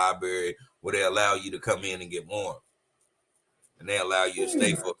Y, the library, where they allow you to come in and get warm, and they allow you to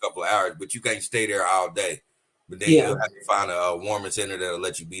stay for a couple of hours, but you can't stay there all day. But then you have to find a warming center that'll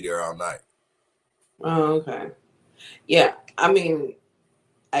let you be there all night. Oh, okay. Yeah, I mean,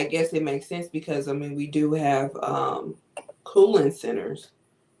 I guess it makes sense because I mean we do have cooling centers.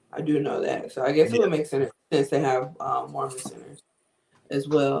 I do know that, so I guess it would make sense to have warming centers as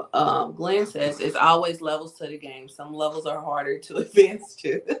well. Glenn says it's always levels to the game. Some levels are harder to advance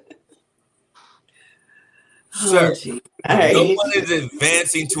to. Sir, right. No one is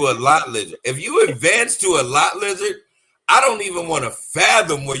advancing to a lot lizard. If you advance to a lot lizard, I don't even want to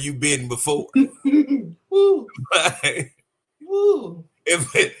fathom where you've been before. Woo. Like, woo.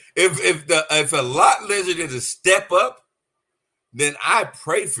 If a lot lizard is a step up, then I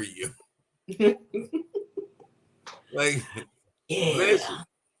pray for you. Like, listen,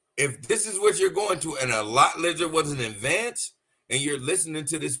 if this is what you're going to, and a lot lizard was an advance, and you're listening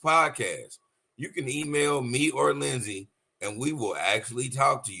to this podcast, you can email me or Lindsay, and we will actually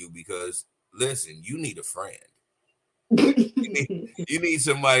talk to you because, listen, you need a friend. You need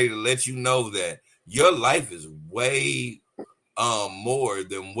somebody to let you know that your life is way more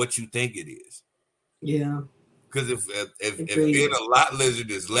than what you think it is. Yeah. Because if being a lot lizard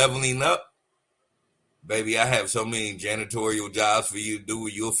is leveling up, baby, I have so many janitorial jobs for you to do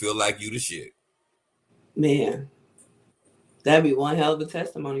where you'll feel like you the shit. Man, that'd be one hell of a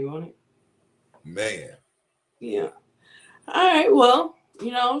testimony, won't it? Man. Yeah. All right. Well,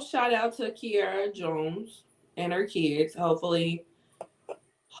 shout out to Kiara Jones and her kids. Hopefully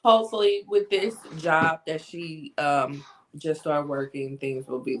with this job that she just started working, things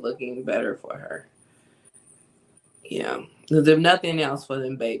will be looking better for her. Yeah. Because if nothing else for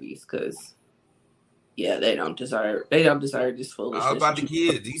them babies, because they don't deserve this foolishness. How about the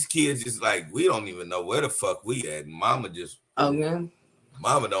kids? These kids just like, we don't even know where the fuck we at. Mama just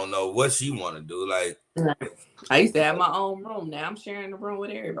Mama don't know what she want to do. Like, I used to have my own room. Now I'm sharing the room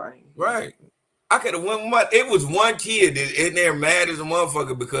with everybody. Right. I could have went with it was one kid in there mad as a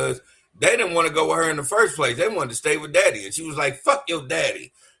motherfucker because they didn't want to go with her in the first place. They wanted to stay with daddy. And she was like, fuck your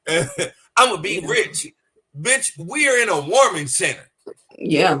daddy. I'm going to be rich. Bitch, we are in a warming center.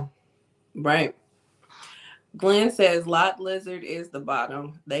 Yeah. Right. Glenn says lot lizard is the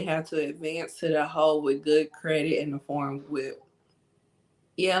bottom. They have to advance to the hole with good credit in the form with.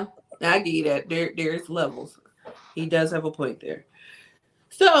 Yeah, I get you that. There's levels. He does have a point there.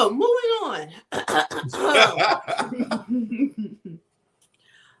 So moving on.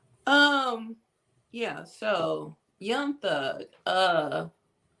 Yeah. So Young Thug.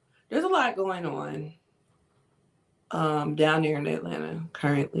 There's a lot going on. Down there in Atlanta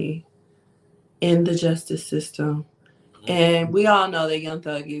currently in the justice system, and we all know that Young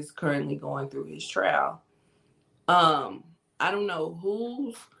Thug is currently going through his trial. I don't know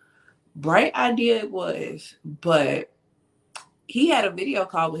whose bright idea it was, but he had a video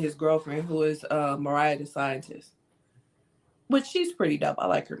call with his girlfriend, who is Mariah the Scientist, which she's pretty dope. I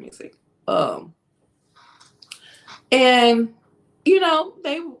like her music. And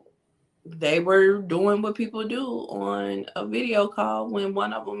they were doing what people do on a video call when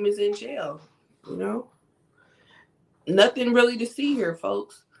one of them is in jail. Nothing really to see here,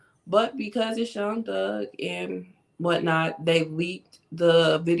 folks. But because it's Young Thug and whatnot, they leaked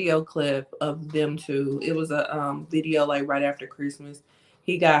the video clip of them two. It was a video like right after Christmas.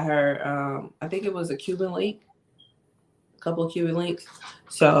 He got her, I think it was a Cuban link, a couple of Cuban links.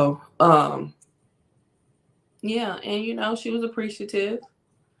 So, yeah, and she was appreciative.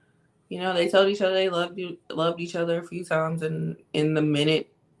 They told each other they loved each other a few times in the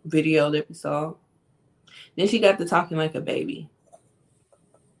minute video that we saw. Then she got to talking like a baby.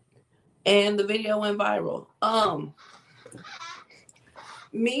 And the video went viral.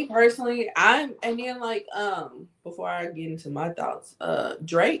 Me personally, before I get into my thoughts,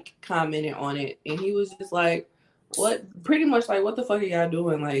 Drake commented on it and he was just like, what the fuck are y'all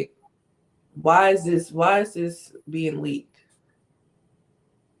doing? Like, why is this being leaked?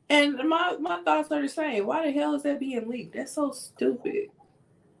 And my thoughts are the same. Why the hell is that being leaked? That's so stupid.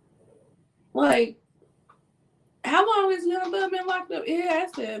 Like, how long has Young Thug been locked up? It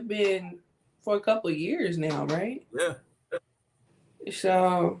has to have been for a couple of years now, right? Yeah.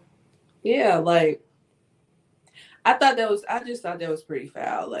 So, yeah, like, I just thought that was pretty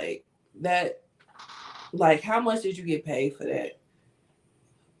foul. Like, that, like, how much did you get paid for that?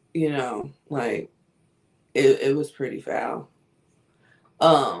 Like, it was pretty foul.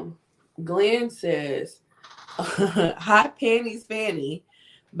 Glenn says, Hot Panties Fanny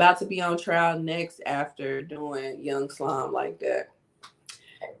about to be on trial next after doing Young Slime like that.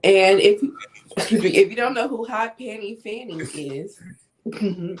 And if you don't know who Hot Panty Fanny is,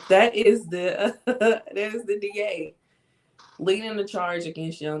 that is the DA leading the charge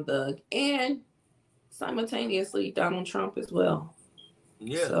against Young Thug and simultaneously Donald Trump as well.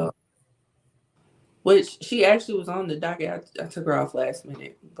 Yeah. So, which she actually was on the docket. I took her off last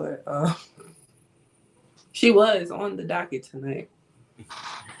minute, but she was on the docket tonight.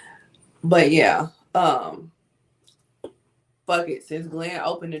 But yeah, fuck it. Since Glenn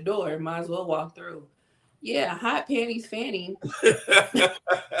opened the door, might as well walk through. Yeah, Hot Panties Fanny.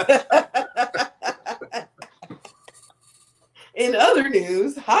 In other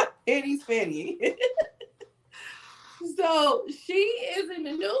news, Hot Panties Fanny. So she is in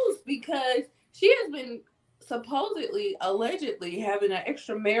the news because she has been supposedly, allegedly having an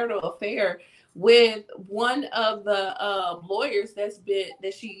extramarital affair with one of the lawyers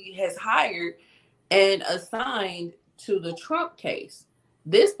that she has hired and assigned to the Trump case.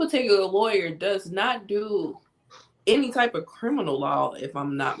 This particular lawyer does not do any type of criminal law, if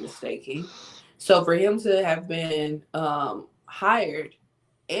I'm not mistaken. So for him to have been hired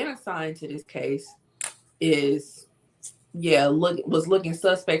and assigned to this case was looking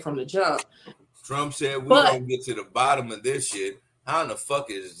suspect from the jump. Trump said we're going to get to the bottom of this shit. How in the fuck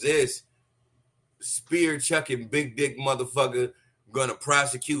is this spear chucking big dick motherfucker going to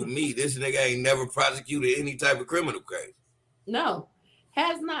prosecute me? This nigga ain't never prosecuted any type of criminal case. No,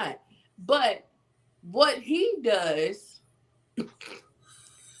 has not. But what he does,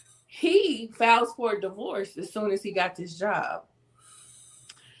 he files for a divorce as soon as he got this job.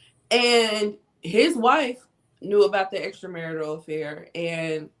 And his wife knew about the extramarital affair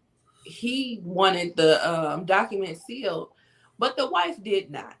and he wanted the documents sealed, but the wife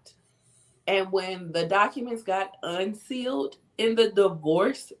did not. And when the documents got unsealed in the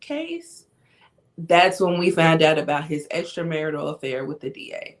divorce case, that's when we found out about his extramarital affair with the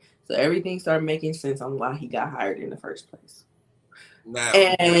DA. So everything started making sense on why he got hired in the first place. Now,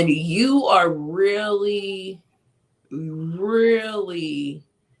 and you are really, really,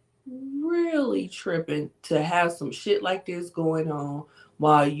 really tripping to have some shit like this going on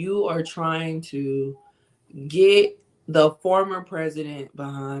while you are trying to get the former president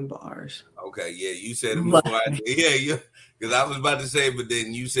behind bars. Okay, yeah, you said it before. Yeah, because I was about to say, but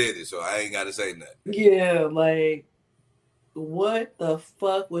then you said it, so I ain't got to say nothing. Yeah, like, what the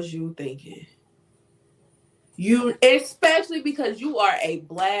fuck was you thinking? Especially because you are a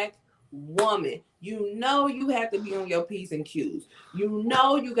black woman. You know you have to be on your P's and Q's. You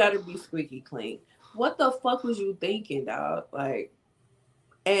know you got to be squeaky clean. What the fuck was you thinking, dog? Like,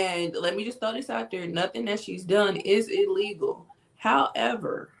 and let me just throw this out there. Nothing that she's done is illegal.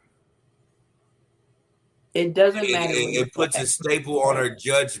 However, it doesn't matter. It puts a staple on her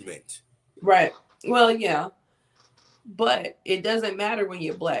judgment. Right. Well, yeah. But it doesn't matter when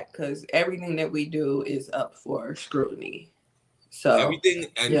you're black because everything that we do is up for scrutiny. So everything,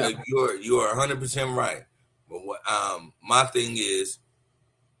 and you are 100% right. But what my thing is,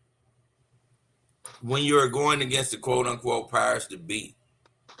 when you're going against the quote unquote powers to be,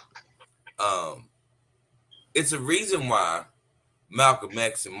 it's a reason why Malcolm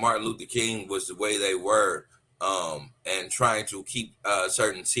X and Martin Luther King was the way they were, and trying to keep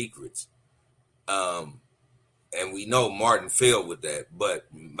certain secrets. And we know Martin failed with that, but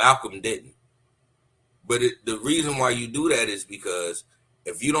Malcolm didn't. But the reason why you do that is because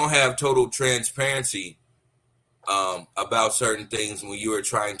if you don't have total transparency about certain things when you are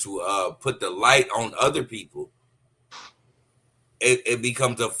trying to put the light on other people, it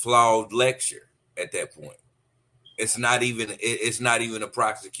becomes a flawed lecture at that point. It's not even a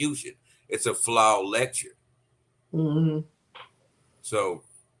prosecution. It's a flawed lecture. Mm-hmm. So,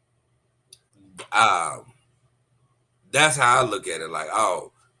 that's how I look at it. Like,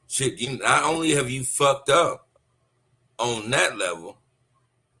 oh shit! You not only have you fucked up on that level,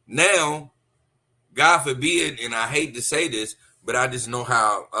 now, God forbid, and I hate to say this, but I just know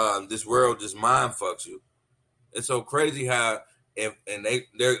how this world just mind fucks you. It's so crazy how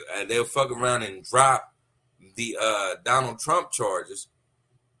they'll fuck around and drop the Donald Trump charges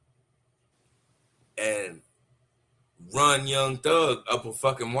and run Young Thug up a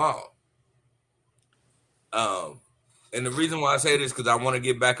fucking wall. And the reason why I say this because I want to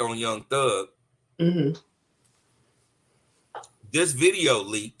get back on Young Thug. Mm-hmm. This video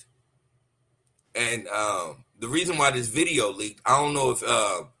leaked, and the reason why this video leaked, I don't know if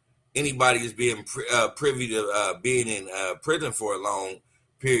anybody is being privy to being in prison for a long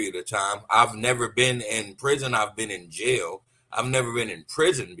period of time. I've never been in prison. I've been in jail. I've never been in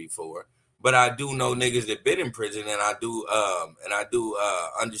prison before, but I do know niggas that been in prison, and I do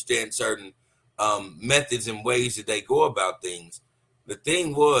understand certain methods and ways that they go about things. The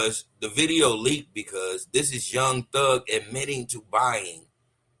thing was, the video leaked because this is Young Thug admitting to buying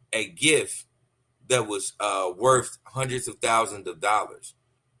a gift that was worth hundreds of thousands of dollars.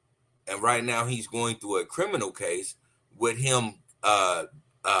 And right now he's going through a criminal case with him not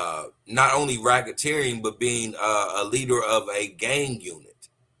only racketeering, but being a leader of a gang unit.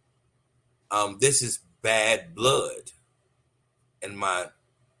 This is bad blood. In my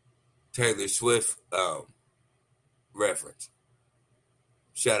Taylor Swift reference.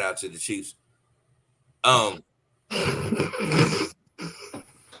 Shout out to the Chiefs. Y'all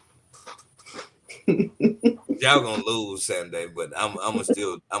gonna lose Sunday, but I'm gonna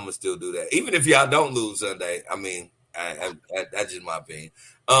still do that. Even if y'all don't lose Sunday, I mean, that's just my opinion.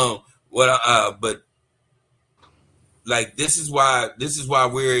 But like this is why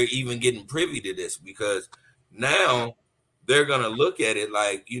we're even getting privy to this, because now they're gonna look at it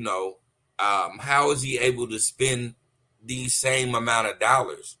like, you know, how is he able to spend these same amount of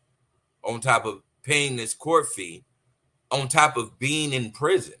dollars on top of paying this court fee, on top of being in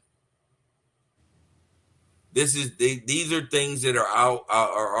prison? These are things that are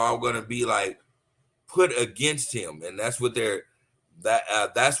all going to be like put against him, and that's what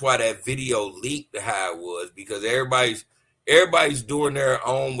that's why that video leaked how it was, because everybody's doing their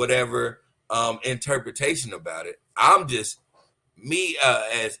own whatever interpretation about it. I'm just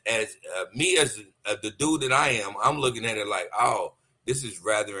as the dude that I am. I'm looking at it like, oh, this is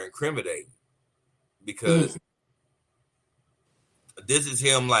rather incriminating, because this is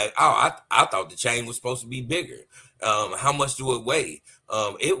him like, oh, I thought the chain was supposed to be bigger. How much do it weigh?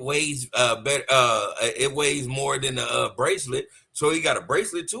 It weighs better. It weighs more than a bracelet. So he got a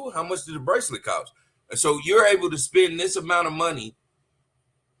bracelet too. How much did the bracelet cost? And so you're able to spend this amount of money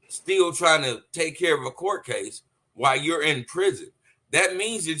still trying to take care of a court case while you're in prison. That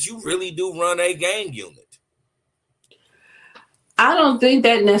means that you really do run a gang unit. I don't think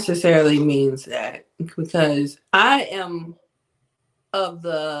that necessarily means that, because I am of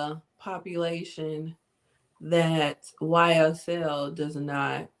the population that YSL does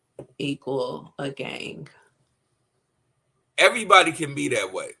not equal a gang. Everybody can be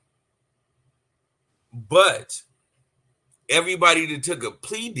that way. But everybody that took a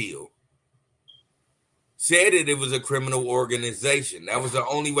plea deal said that it was a criminal organization. That was the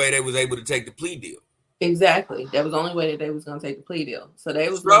only way they was able to take the plea deal. Exactly. That was the only way that they was going to take the plea deal. So they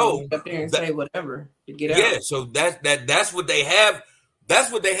was going to go up there and say whatever to get out. Yeah, so that's what they have.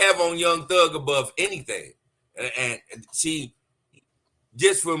 That's what they have on Young Thug above anything. And see,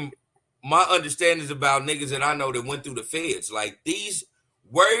 just from my understandings about niggas that I know that went through the feds, like, these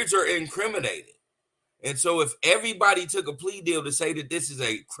words are incriminating. And so if everybody took a plea deal to say that this is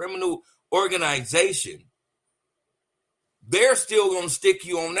a criminal organization, they're still going to stick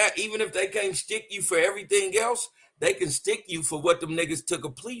you on that. Even if they can't stick you for everything else, they can stick you for what them niggas took a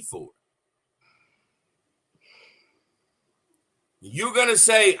plea for. You're going to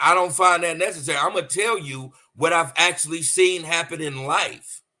say, I don't find that necessary. I'm going to tell you what I've actually seen happen in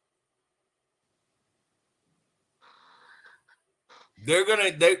life. They're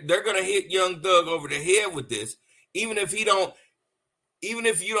gonna hit Young Thug over the head with this, if he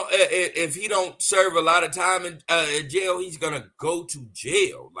don't serve a lot of time in jail. He's gonna go to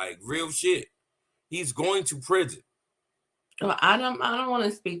jail, like real shit. He's going to prison. Well, I don't want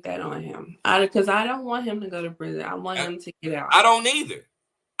to speak that on him, because I don't want him to go to prison. I want him to get out. I don't either.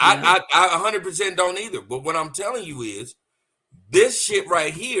 Yeah. I 100% don't either. But what I'm telling you is, this shit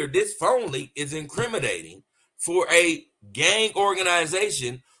right here, this phone leak, is incriminating for a gang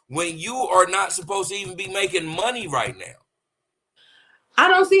organization when you are not supposed to even be making money right now. I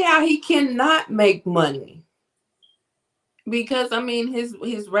don't see how he cannot make money, because I mean his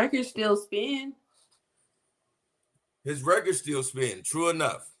records still spin. His records still spin. True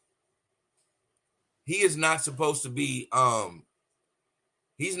enough. He is not supposed to be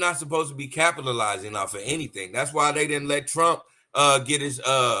he's not supposed to be capitalizing off of anything. That's why they didn't let Trump get his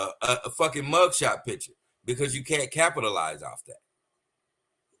a fucking mugshot picture, because you can't capitalize off that.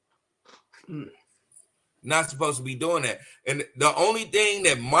 Not supposed to be doing that. And the only thing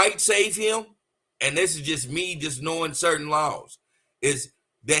that might save him, and this is just me just knowing certain laws, is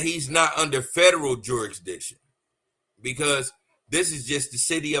that he's not under federal jurisdiction, because this is just the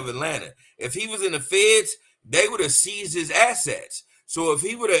city of Atlanta. If he was in the feds, they would have seized his assets. So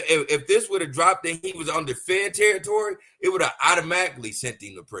if this would have dropped and he was under Fed territory, it would have automatically sent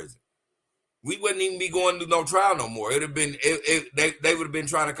him to prison. We wouldn't even be going to no trial no more. It would have been they would have been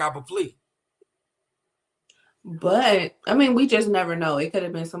trying to cop a plea. But I mean, we just never know. It could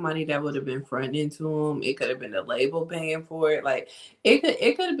have been somebody that would have been fronting into him. It could have been the label paying for it. Like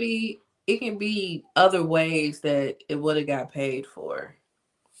it could be. It can be other ways that it would have got paid for.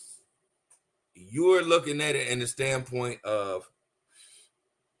 You're looking at it in the standpoint of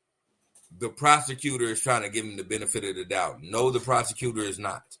the prosecutor is trying to give him the benefit of the doubt. No, the prosecutor is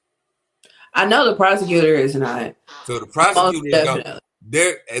not. I know the prosecutor is not. So the prosecutor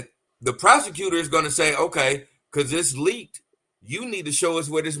the prosecutor is going to say, okay, because it's leaked, you need to show us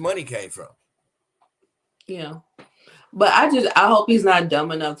where this money came from. Yeah. But I hope he's not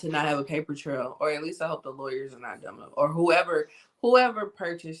dumb enough to not have a paper trail, or at least I hope the lawyers are not dumb enough, or whoever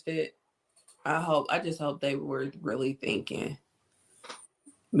purchased it. I just hope they were really thinking,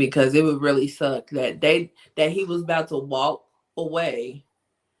 because it would really suck that he was about to walk away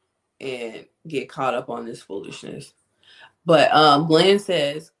and get caught up on this foolishness. But Glenn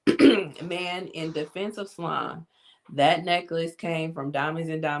says, man, in defense of Slime, that necklace came from Diamonds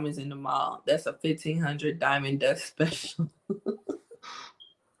and Diamonds in the mall. That's a 1,500 diamond dust special.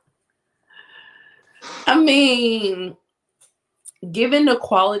 I mean, given the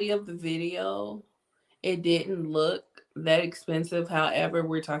quality of the video, it didn't look that expensive. However,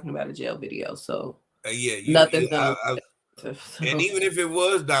 we're talking about a jail video, so nothing's done. And even if it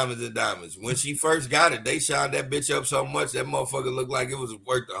was Diamonds and Diamonds, when she first got it, they shot that bitch up so much that motherfucker looked like it was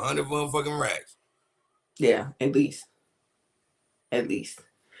worth 100 motherfucking racks. Yeah, at least.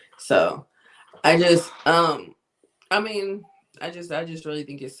 So, I just really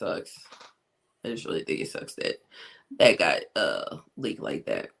think it sucks. I just really think it sucks that got leaked like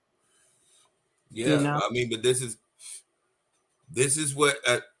that. Yeah, you know? I mean, but this is what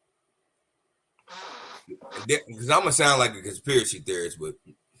because I'm gonna sound like a conspiracy theorist, but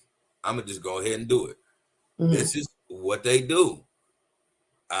I'm gonna just go ahead and do it. Mm-hmm. This is what they do.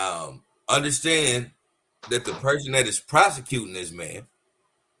 Understand that the person that is prosecuting this man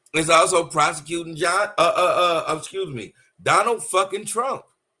is also prosecuting Donald fucking Trump.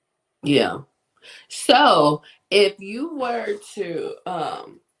 Yeah. So if you were to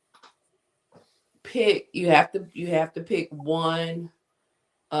pick, you have to pick one.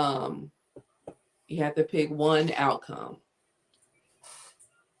 You have to pick one outcome.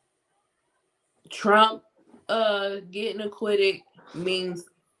 Trump getting acquitted means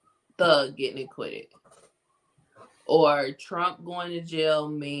Thug getting acquitted. Or Trump going to jail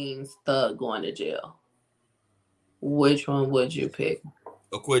means Thug going to jail. Which one would you pick?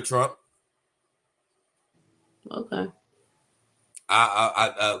 Acquit Trump. Okay.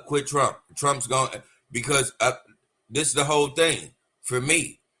 I quit Trump. Trump's going, because this is the whole thing for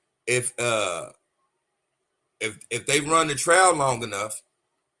me. If they run the trial long enough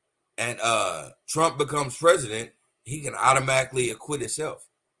and Trump becomes president, he can automatically acquit himself.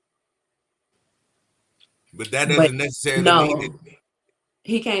 But that doesn't necessarily mean it.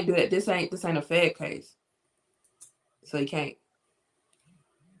 He can't do that. This ain't a Fed case. So he can't.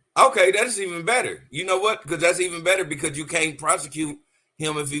 Okay, that's even better. You know what? Because that's even better, because you can't prosecute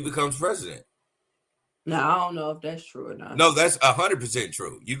him if he becomes president. No, I don't know if that's true or not. No, that's 100%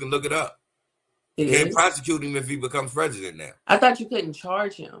 true. You can look it up. You can't prosecute him if he becomes president now. I thought you couldn't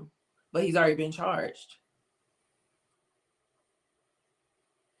charge him, but he's already been charged.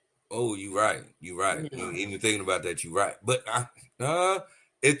 Oh, you're right. You're right. Yeah. Even thinking about that, you're right. But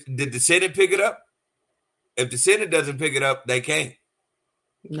did the Senate pick it up? If the Senate doesn't pick it up, they can't.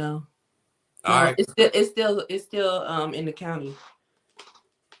 No. All right. It's still in the county.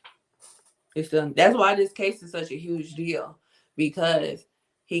 It's still, that's why this case is such a huge deal, because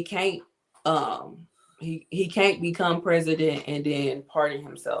he can't he can't become president and then pardon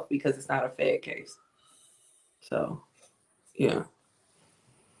himself, because it's not a Fed case. So, yeah.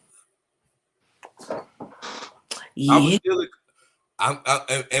 Yeah.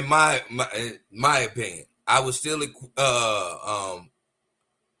 In my opinion, I would still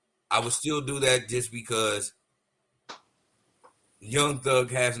do that, just because Young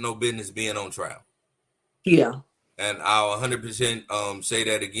Thug has no business being on trial. Yeah. And I'll 100% say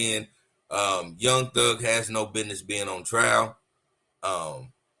that again. Young Thug has no business being on trial.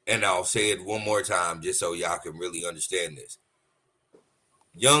 And I'll say it one more time just so y'all can really understand this.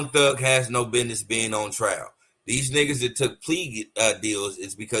 Young Thug has no business being on trial. These niggas that took plea deals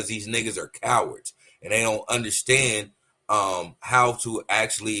is because these niggas are cowards and they don't understand how to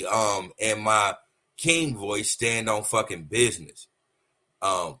actually, in my king voice, stand on fucking business.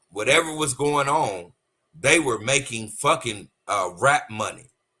 Whatever was going on, they were making fucking rap money.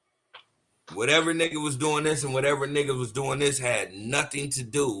 Whatever nigga was doing this and whatever nigga was doing this had nothing to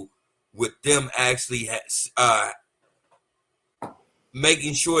do with them actually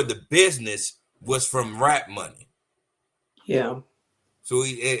making sure the business was from rap money. Yeah. So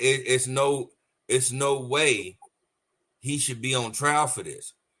it's no way he should be on trial for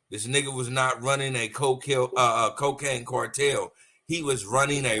this. This nigga was not running a cocaine cartel. He was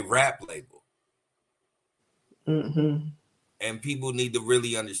running a rap label. Mm-hmm. And people need to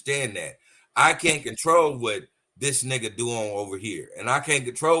really understand that. I can't control what this nigga do on over here. And I can't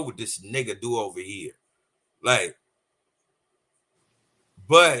control what this nigga do over here. Like,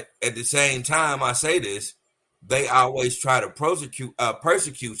 but at the same time, I say this, they always try to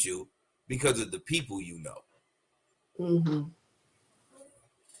persecute you because of the people you know. Mm-hmm.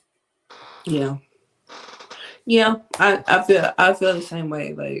 Yeah. Yeah, I feel the same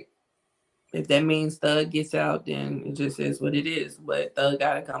way. Like, if that means Thug gets out, then it just is what it is. But Thug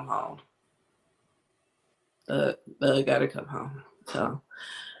gotta come home. Thug gotta come home. So,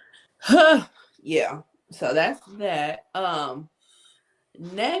 yeah. So that's that.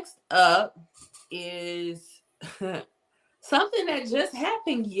 Next up is something that just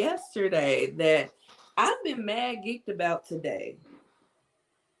happened yesterday that I've been mad geeked about today.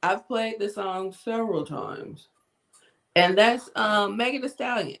 I've played the song several times, and that's Megan Thee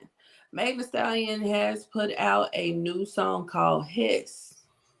Stallion. Megan Thee Stallion has put out a new song called Hiss,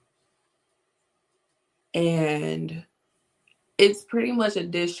 and it's pretty much a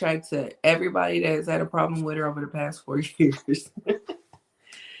diss track to everybody that has had a problem with her over the past 4 years.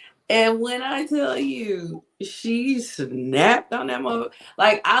 And when I tell you, she snapped on that mother.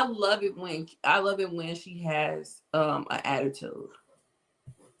 Like, I love it when she has an attitude.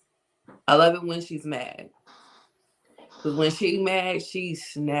 I love it when she's mad. Because when she's mad, she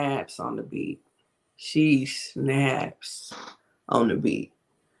snaps on the beat. She snaps on the beat.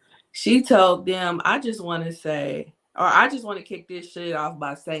 She told them, I just want to kick this shit off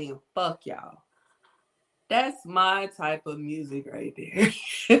by saying, fuck y'all. That's my type of music right there.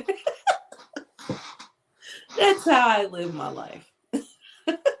 That's how I live my life.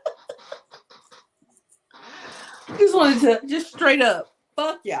 Just wanted to, just straight up,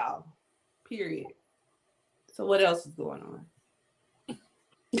 fuck y'all. Period. So what else is going on?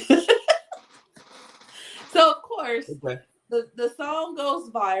 So of course, okay. The song goes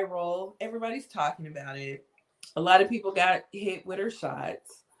viral. Everybody's talking about it. A lot of people got hit with her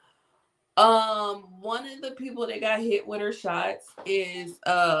shots. One of the people that got hit with her shots is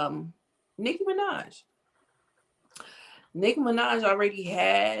Nicki Minaj. Nicki Minaj already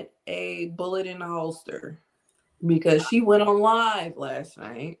had a bullet in the holster because she went on live last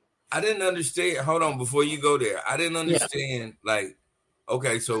night. I didn't understand. Hold on, before you go there. I didn't understand, like,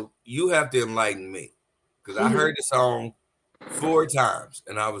 okay, so you have to enlighten me. Because I heard the song 4 times,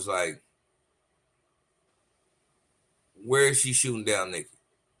 and I was like, where is she shooting down Nicki?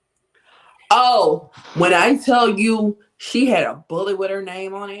 Oh, when I tell you she had a bullet with her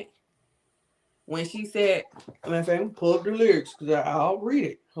name on it, when she said, I'm going to pull up the lyrics because I'll read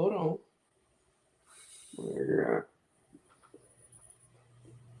it. Hold on.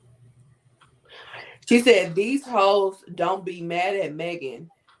 She said, these hoes don't be mad at Megan.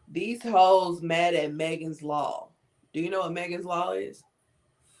 These hoes mad at Megan's Law. Do you know what Megan's Law is?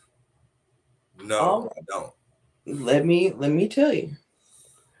 No, I don't. Let me tell you.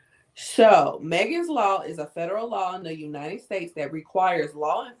 So, Megan's Law is a federal law in the United States that requires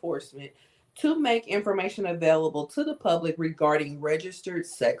law enforcement to make information available to the public regarding registered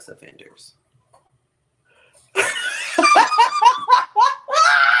sex offenders.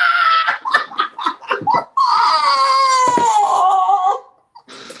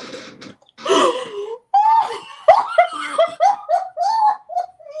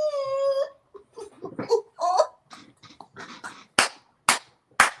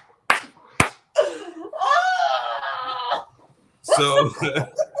 So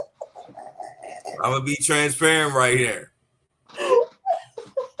I'm gonna be transparent right here.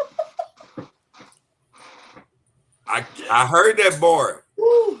 I heard that bar.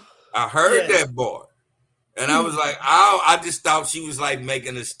 I heard that bar. And I was like, I just thought she was like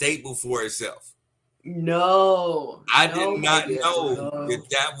making a statement for herself. No. I did not know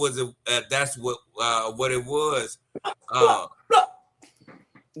that was that's what it was.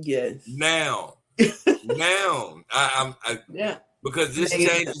 Yes. Now, yeah. Because this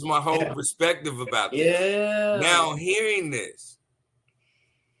changes my whole perspective about this. Yeah. Now hearing this,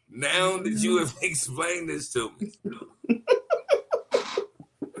 now that you have explained this to me,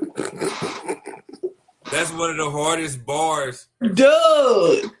 that's one of the hardest bars,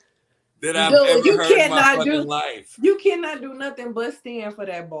 dude, that I've ever heard in my fucking life. You cannot do nothing but stand for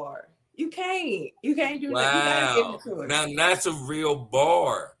that bar. You can't do that. You gotta give it to her. Now that's a real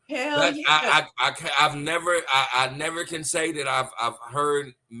bar. Hell yeah. I've never can say that I've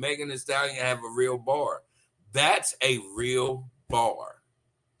heard Megan Thee Stallion have a real bar. That's a real bar.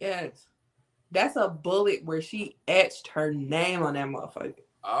 Yes. That's a bullet where she etched her name on that motherfucker.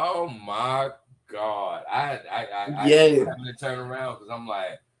 Oh my God. I yeah. having to turn around because I'm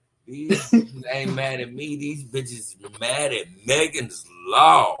like, these bitches ain't mad at me. These bitches mad at Megan's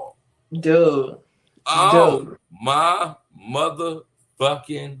Law. Dude. Oh my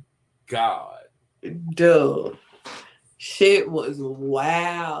motherfucking God. Dude. Shit was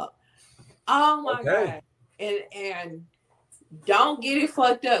wild. Oh my God. And don't get it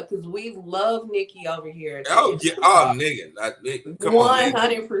fucked up because we love Nikki over here. Oh yeah, nigga. Come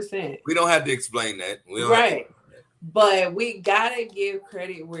 100%. We don't have to explain that. Right. But we gotta give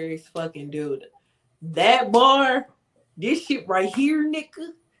credit where it's fucking due. That bar, this shit right here, nigga.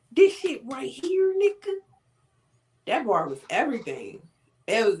 This shit right here, nigga. That bar was everything.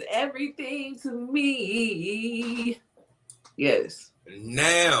 It was everything to me. Yes.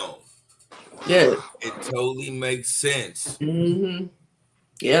 Now. Yeah. It totally makes sense. Mm-hmm.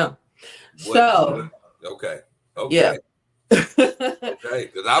 Yeah. Okay. Yeah. Okay.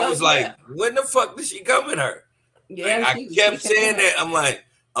 Because I was like, when the fuck did she come in her? Yeah. I kept saying that. I'm like,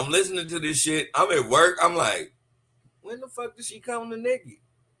 I'm listening to this shit. I'm at work. I'm like, when the fuck did she come to Nikki?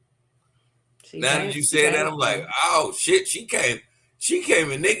 Now that you said that, I'm like, oh shit, she came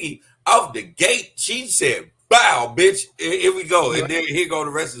in Nikki off the gate. She said, bow, bitch. Here we go. And then here go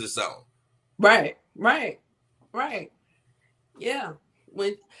the rest of the song. Right. Yeah.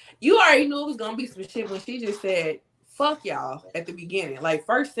 When you already knew it was gonna be some shit when she just said, fuck y'all at the beginning. Like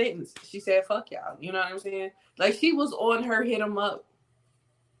first sentence, she said fuck y'all. You know what I'm saying? Like she was on her hit 'em up.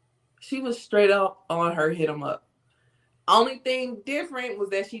 She was straight up on her hit 'em up. Only thing different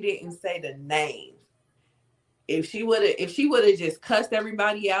was that she didn't say the names. If she would have just cussed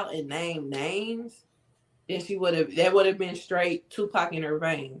everybody out and named names, then that would have been straight Tupac in her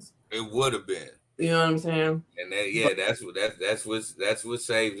veins. It would have been. You know what I'm saying? And that's what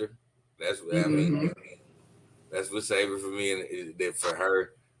saved her. That's what I mean. That's what saved her for me, and that for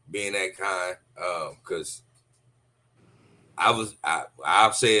her being that kind. Because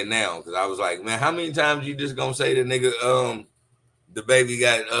I'll say it now because I was like, man, how many times you just gonna say the nigga the baby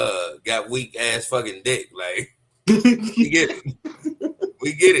got weak ass fucking dick? Like we get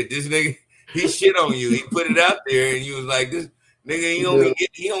it. This nigga he shit on you. He put it out there, and you was like, this nigga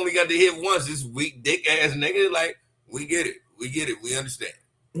he only got to hit once. This weak dick ass nigga. Like we get it. We understand.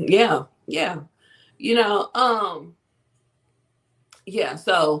 Yeah. You know, yeah.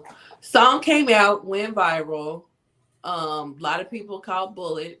 So song came out, went viral. A lot of people called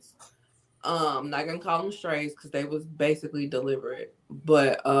bullets. Not gonna call them strays because they was basically deliberate.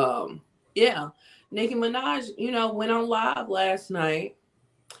 But yeah, Nicki Minaj, you know, went on live last night,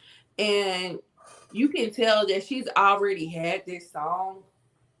 and you can tell that she's already had this song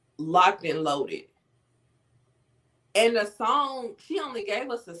locked and loaded. And the song, she only gave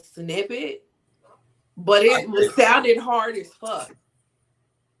us a snippet, but it sounded hard as fuck.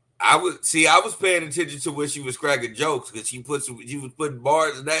 I was paying attention to where she was cracking jokes because she was putting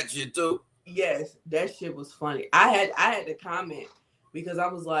bars in that shit too. Yes, that shit was funny. I had to comment because I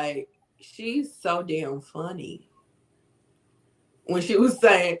was like, she's so damn funny. When she was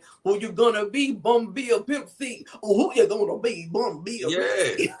saying, who you gonna be, Bum B or Pimp C? Or who you gonna be, Bum B or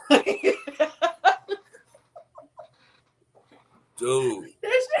Pimp C? Dude.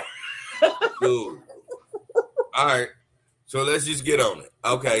 All right. So let's just get on it.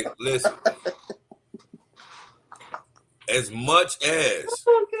 Okay, listen. As much as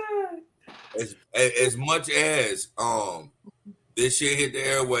this shit hit the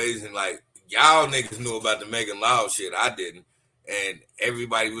airways and like y'all niggas knew about the Megan Law shit, I didn't. And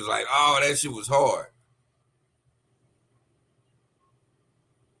everybody was like, oh, that shit was hard.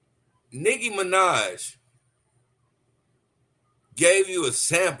 Nicki Minaj gave you a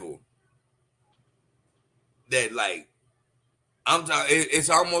sample that like I'm talking. It's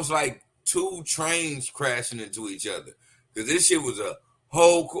almost like two trains crashing into each other because this shit was a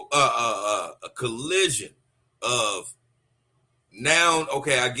whole a collision of now.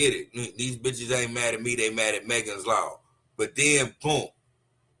 Okay, I get it. These bitches ain't mad at me; they mad at Megan's Law. But then, boom,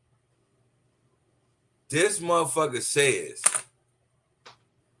 this motherfucker says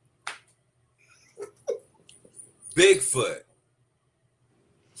Bigfoot,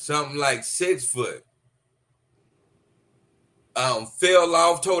 something like 6 foot. Fell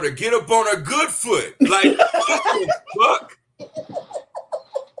off, told her, get up on her good foot. Like, what the fuck?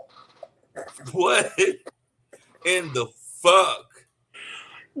 What in the fuck?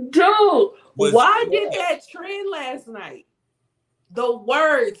 Dude, was why did trash. that trend last night? The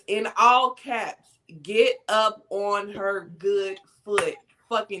words in all caps, get up on her good foot,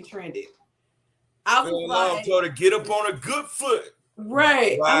 fucking trended. I was Phil Love like, told her get up on a good foot.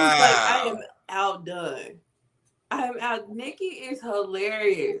 right. I was like, I Wow. am outdone. I am out. Nikki is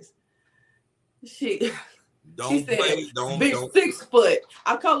hilarious. She Don't said, play. Don't. bitch, 6 foot.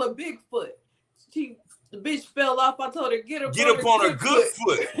 I call her Bigfoot. The bitch fell off. I told her get up on a good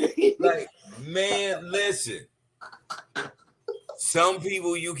foot. Like, man, listen. Some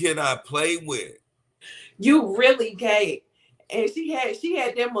people you cannot play with. You really can't. And she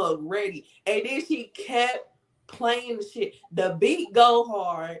had them up ready. And then she kept playing the shit. The beat go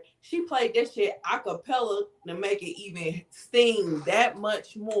hard. She played that shit a cappella to make it even sting that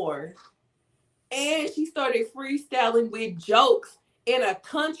much more. And she started freestyling with jokes in a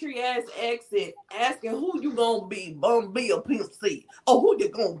country ass accent, asking who you gonna be, Bum B or Pimp C? Oh, who you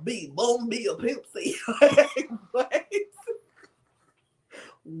gonna be, Bum B or Pimp C? What?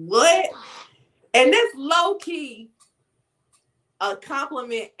 What? And that's low key a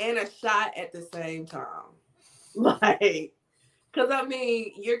compliment and a shot at the same time. Like, because I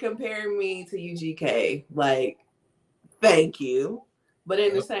mean, you're comparing me to UGK. Like, thank you. But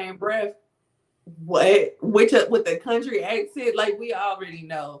in the same breath, what? Which with the country accent, like we already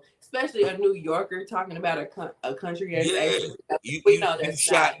know, especially a New Yorker talking about a country accent. We know that's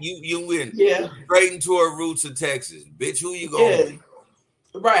shot. You went straight into her roots of Texas, bitch. Who you gonna be?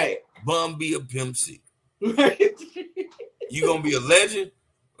 Right. Bum B or Pimp C? You gonna be a legend,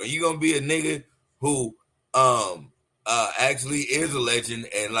 or you gonna be a nigga who actually is a legend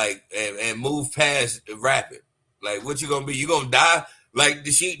and like and move past rapping? Like, what you gonna be? You gonna die? Like,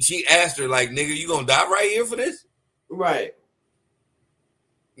 she asked her, like, nigga, you gonna die right here for this? Right.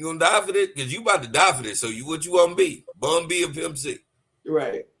 You gonna die for this? Because you about to die for this. So what you gonna be? Bum B or Pimp C?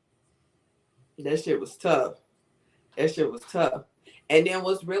 Right. That shit was tough. And then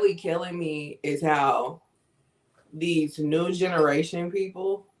what's really killing me is how these new generation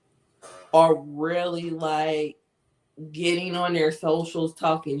people are really like getting on their socials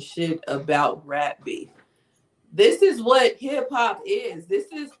talking shit about rap beef. This is what hip hop is. This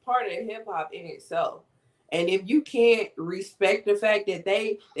is part of hip hop in itself. And if you can't respect the fact that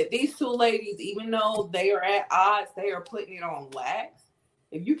these two ladies, even though they are at odds, they are putting it on wax.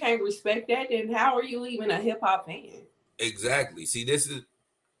 If you can't respect that, then how are you even a hip hop fan? Exactly. See, this is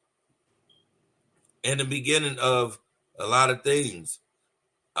in the beginning of a lot of things.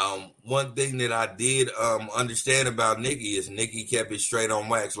 One thing that I did understand about Nicki is Nicki kept it straight on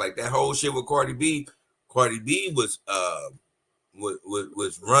wax. Like that whole shit with Cardi B. Cardi B was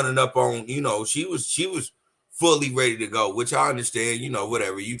running up on, you know, she was fully ready to go, which I understand, you know,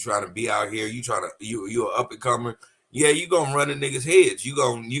 whatever. You trying to be out here, you're an up and comer. Yeah, you gonna run the niggas' heads. You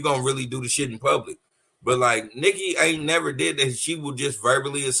gonna really do the shit in public. But like Nicki ain't never did that. She will just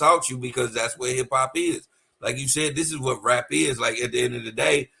verbally assault you because that's what hip hop is. Like you said, this is what rap is. Like at the end of the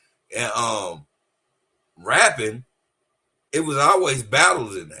day, and rapping, it was always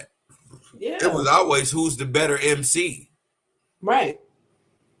battles in that. Yeah. It was always who's the better MC. Right.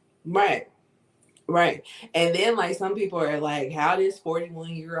 And then like some people are like, how this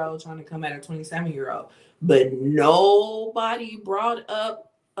 41-year-old trying to come at a 27-year-old? But nobody brought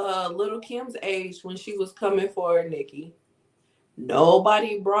up Little Kim's age when she was coming for Nicki.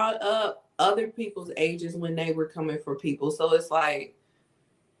 Nobody brought up other people's ages when they were coming for people. So it's like,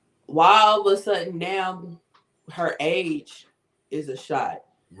 why all of a sudden now her age is a shot?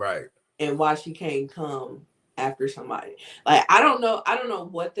 Right. And why she can't come after somebody. Like, I don't know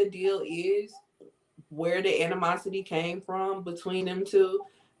what the deal is, where the animosity came from between them two.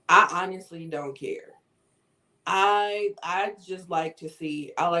 I honestly don't care. I just like to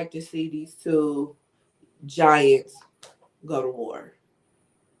see these two giants go to war.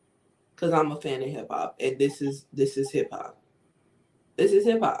 Cause I'm a fan of hip hop. And this is hip hop. This is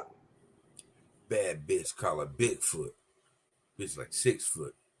hip hop. Bad bitch call her Bigfoot. Bitch like 6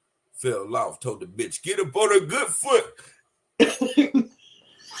 foot. Fell off, told the bitch, get up on a good foot.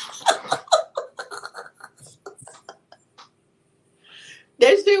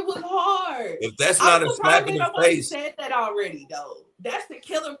 That shit was hard. If that's not a slap in the face. Said that already, though. That's the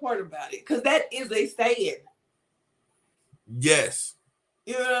killer part about it, because that is a saying. Yes.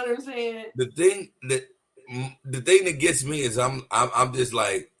 You know what I'm saying? The thing that gets me is I'm just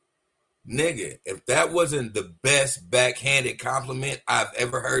like, nigga, if that wasn't the best backhanded compliment I've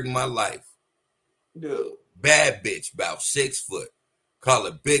ever heard in my life. Dude. Bad bitch, about 6 foot. Call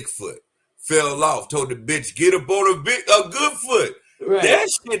it Bigfoot. Fell off, told the bitch, get up on a good foot. Right. That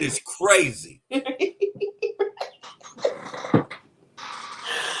shit is crazy.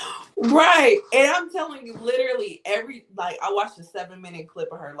 Right. And I'm telling you, literally I watched a 7-minute clip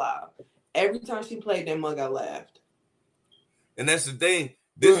of her live. Every time she played that mug, I laughed. And that's the thing.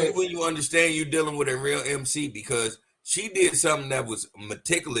 This is when you understand you're dealing with a real MC, because she did something that was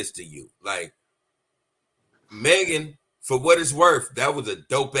meticulous to you. Like Megan, for what it's worth, that was a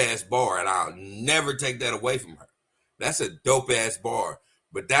dope ass bar, and I'll never take that away from her. That's a dope ass bar.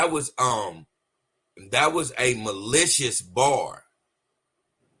 But that was a malicious bar.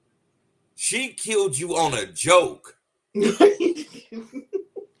 She killed you on a joke.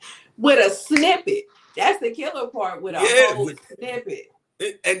 With a snippet. That's the killer part, with a whole snippet.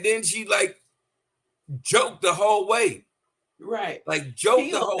 And then she like joked the whole way. Right. Like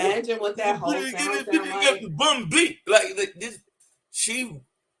joked the whole way. Imagine what that whole sound like. Like this, she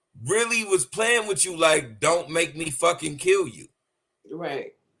really was playing with you like, don't make me fucking kill you.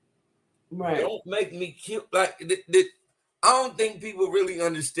 Right. Right. Don't make me kill. Like, I don't think people really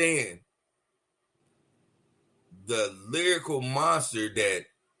understand the lyrical monster that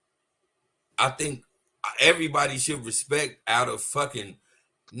I think everybody should respect out of fucking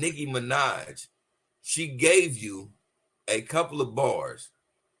Nicki Minaj. She gave you a couple of bars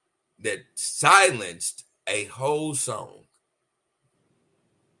that silenced a whole song.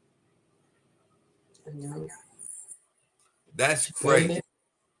 That's crazy.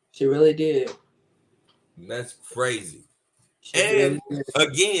 She really did. That's crazy. And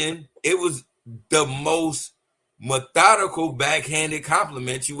again, it was the most methodical backhanded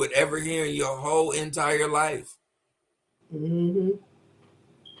compliment you would ever hear in your whole entire life. Mm-hmm.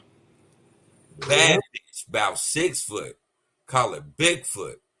 Bad bitch, about 6 foot. Call it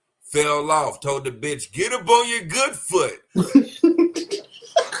Bigfoot. Fell off, told the bitch, get up on your good foot.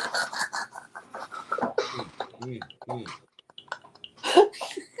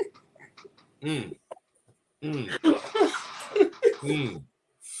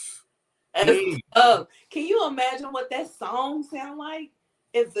 Can you imagine what that song sound like?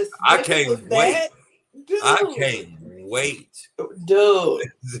 If the I can't wait. Dude. I can't wait. Dude.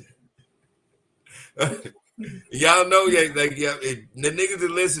 Y'all know, the niggas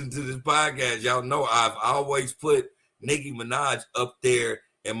that listen to this podcast, y'all know I've always put Nicki Minaj up there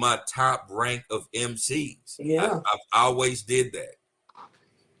in my top rank of MCs. Yeah. I've always did that.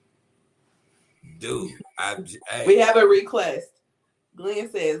 Dude, we have a request. Glenn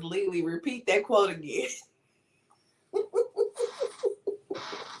says, Lily, repeat that quote again.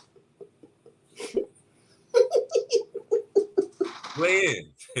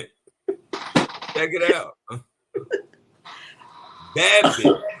 Glenn, check it out. Bad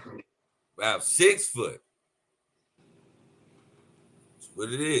bitch, about 6 foot. That's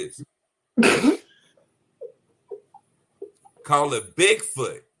what it is. Call it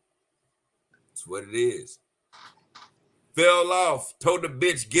Bigfoot. That's what it is. Fell off, told the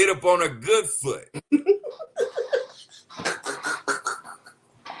bitch, get up on her good foot.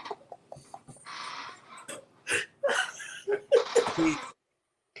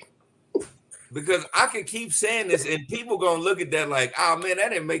 Because I can keep saying this and people gonna look at that like, oh man, that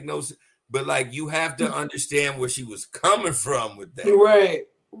didn't make no sense. But like, you have to understand where she was coming from with that. Right.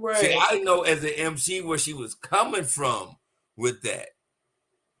 See, I know as an MC where she was coming from with that.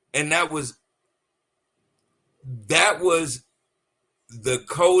 And that was the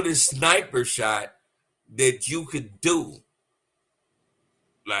coldest sniper shot that you could do.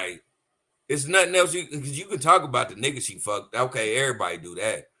 Like, it's nothing else because you can talk about the nigga she fucked. Okay, everybody do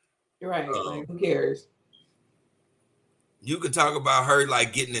that. Right. Like, who cares? You could talk about her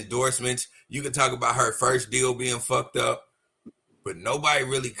like getting endorsements. You could talk about her first deal being fucked up. But nobody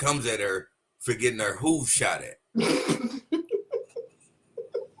really comes at her for getting her hoof shot at.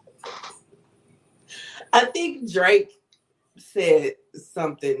 I think Drake said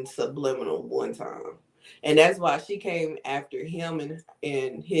something subliminal one time. And that's why she came after him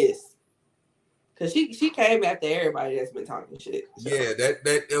and his. Because she came after everybody that's been talking shit. So. Yeah,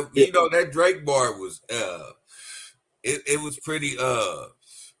 that Drake bar was it was pretty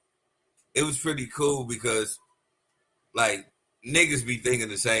cool because like niggas be thinking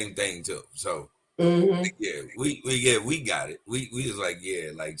the same thing too. So we got it. We was like,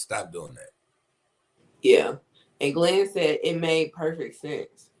 yeah, like stop doing that. Yeah. And Glenn said it made perfect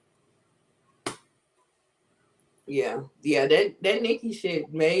sense. Yeah. Yeah, that Nicki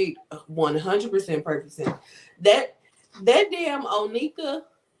shit made 100% perfect sense. That damn Onika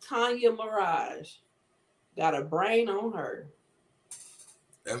Tanya Mirage got a brain on her.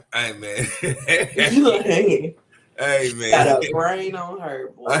 Hey man. Hey man. Got a brain on her,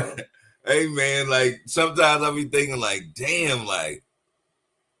 boy. Hey man, like sometimes I be thinking like, damn, like,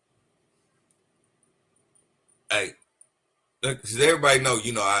 hey, Because everybody know,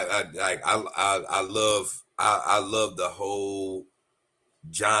 I love the whole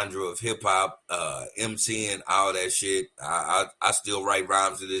genre of hip hop, MCing, all that shit. I still write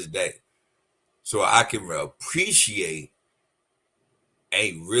rhymes to this day, so I can appreciate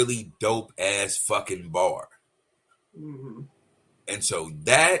a really dope ass fucking bar. Mm-hmm. And so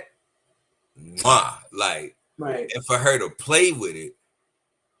that, like, right. And for her to play with it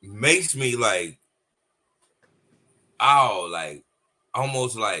makes me like,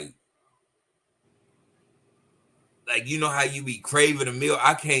 almost like you know how you be craving a meal.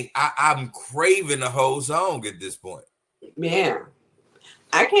 I'm craving the whole song at this point. Man,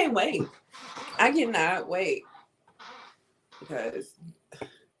 I can't wait. I cannot wait. Because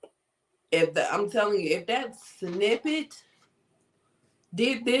I'm telling you, if that snippet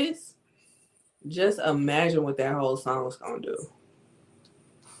did this, just imagine what that whole song's gonna do.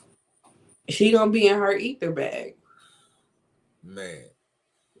 She gonna be in her ether bag. Man.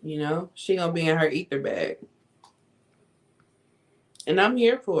 You know, she gonna be in her ether bag. And I'm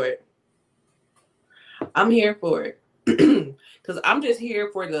here for it. I'm here for it. Because I'm just here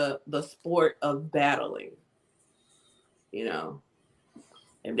for the sport of battling. You know,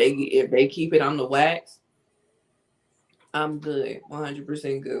 if they keep it on the wax, I'm good,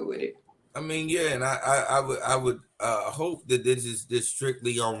 100% good with it. I mean, yeah, and I would hope that this is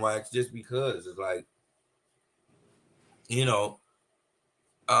strictly on wax, just because it's like, you know,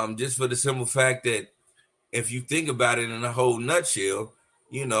 just for the simple fact that if you think about it in a whole nutshell,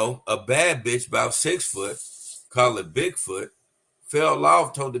 you know, a bad bitch about 6 foot, call it Bigfoot, fell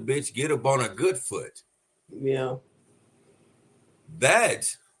off, told the bitch get up on a good foot. Yeah. That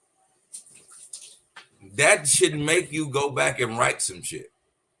should make you go back and write some shit.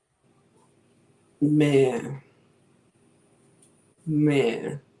 Man.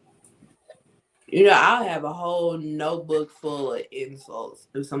 You know, I'll have a whole notebook full of insults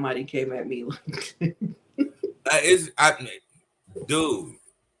if somebody came at me like dude.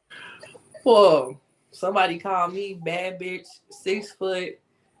 Whoa. Somebody called me bad bitch, 6 foot,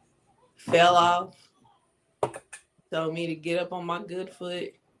 fell off, told me to get up on my good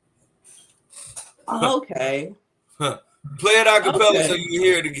foot. Okay. Play it a cappella so you can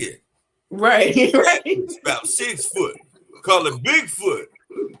hear it again. Right. It's about 6 foot. Call it Bigfoot.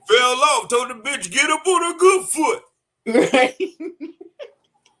 Fell off, told the bitch get up on a good foot. Right.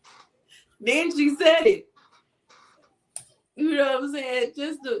 Then she said it. You know what I'm saying?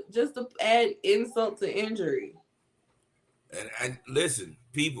 Just to add insult to injury. And listen,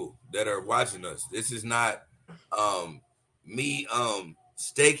 people that are watching us, this is not me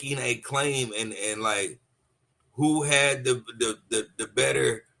staking a claim and like who had the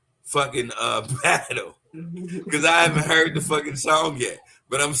better fucking battle, because I haven't heard the fucking song yet.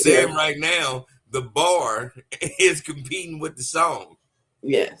 But I'm saying right now, the bar is competing with the song.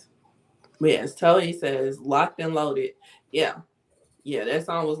 Yes. Tony says locked and loaded. Yeah, that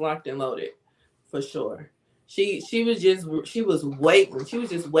song was locked and loaded for sure. She was waiting. She was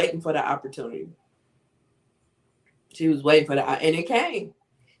just waiting for the opportunity. She was waiting for that, and it came.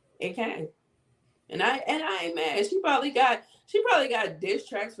 And I ain't mad. She probably got diss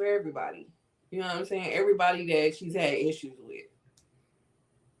tracks for everybody. You know what I'm saying? Everybody that she's had issues with.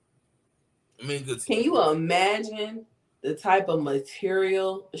 I mean, can you imagine the type of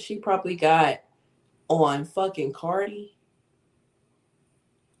material she probably got on fucking Cardi?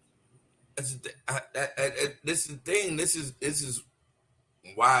 This is the thing. This is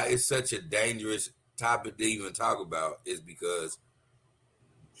why it's such a dangerous topic to even talk about, is because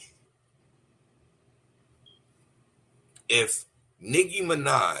if Nicki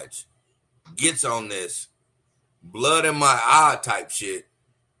Minaj gets on this blood in my eye type shit,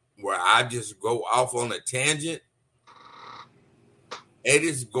 where I just go off on a tangent, it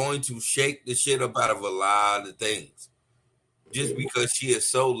is going to shake the shit up out of a lot of things. Just because she is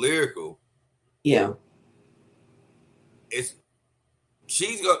so lyrical. Yeah.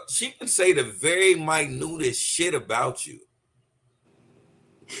 She can say the very minutest shit about you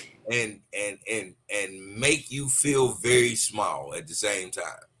and make you feel very small at the same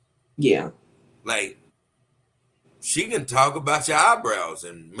time. Yeah. Like, she can talk about your eyebrows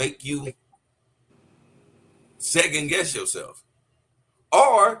and make you second guess yourself.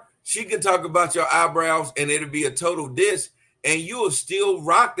 Or she can talk about your eyebrows and it'll be a total diss, and you'll still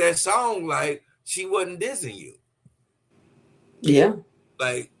rock that song like she wasn't dissing you. Yeah.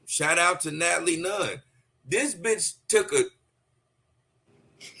 Like, shout out to Natalie Nunn. This bitch took a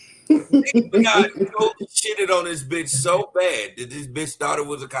shitted on this bitch so bad that this bitch thought it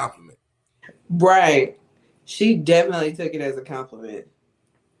was a compliment. Right. She definitely took it as a compliment.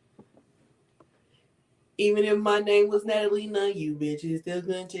 Even if my name was Natalie Nunn, you bitches still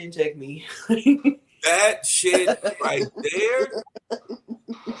gonna chin check me. That shit right there.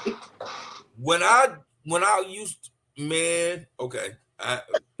 When I used man, okay.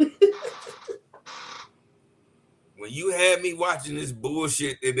 When you had me watching this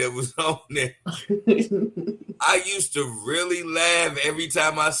bullshit that was on there, I used to really laugh every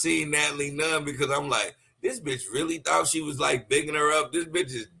time I seen Natalie Nunn because I'm like, this bitch really thought she was like bigging her up. This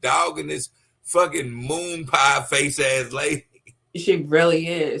bitch is dogging this fucking moon pie face ass lady. She really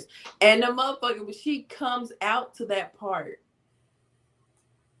is. And the motherfucker, when she comes out to that part,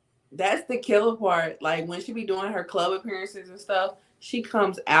 that's the killer part. Like when she be doing her club appearances and stuff, she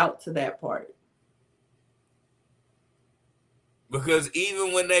comes out to that part. Because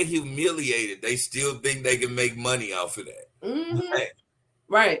even when they humiliated, they still think they can make money off of that. Mm-hmm.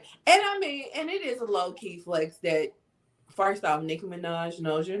 Right. And I mean, and it is a low-key flex that, first off, Nicki Minaj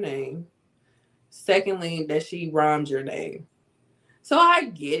knows your name. Secondly, that she rhymes your name. So I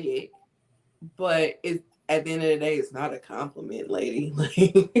get it. But it's, at the end of the day, it's not a compliment, lady.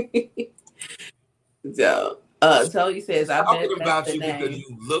 So, Tully says, I bet that's about the you name. because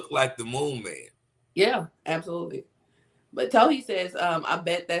you look like the Moon Man. Yeah, absolutely. But Tully says, I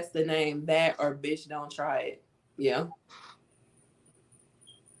bet that's the name. That or bitch, don't try it. Yeah.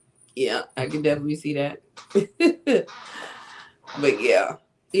 Yeah, I can definitely see that. But yeah.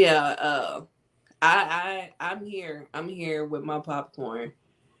 Yeah, I'm here with my popcorn.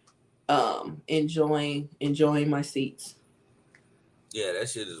 Enjoying my seats. Yeah, that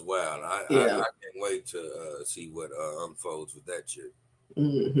shit is wild. I can't wait to see what unfolds with that shit.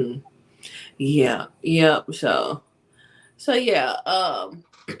 Mm-hmm. Yeah. Yep. So yeah.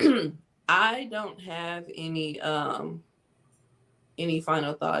 I don't have any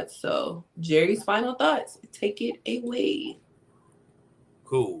final thoughts. So Jerry's final thoughts. Take it away.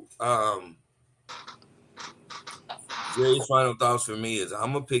 Cool. Jerry's final thoughts for me is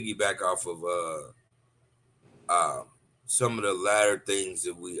I'm gonna piggyback off of some of the latter things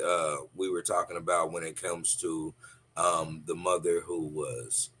that we were talking about when it comes to the mother who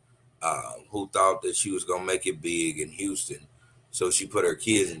thought that she was gonna make it big in Houston, so she put her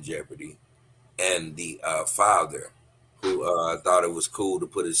kids in jeopardy, and the father who thought it was cool to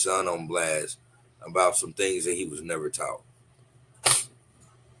put his son on blast about some things that he was never taught.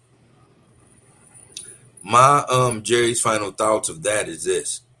 My Jerry's final thoughts of that is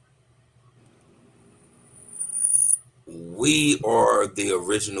this. We are the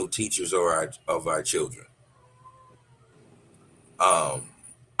original teachers of our children.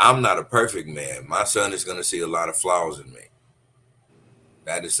 I'm not a perfect man. My son is going to see a lot of flaws in me.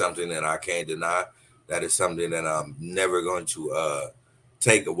 That is something that I can't deny. That is something that I'm never going to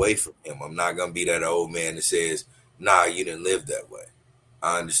take away from him. I'm not going to be that old man that says, nah, you didn't live that way.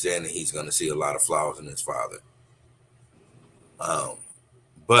 I understand that he's going to see a lot of flaws in his father.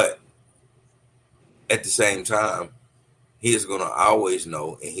 But at the same time, he is going to always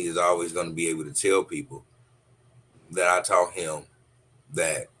know, and he is always going to be able to tell people that I taught him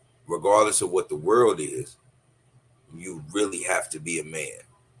that regardless of what the world is, you really have to be a man.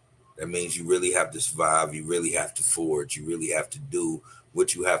 That means you really have to survive. You really have to forge. You really have to do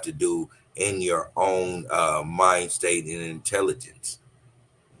what you have to do in your own mind state and intelligence.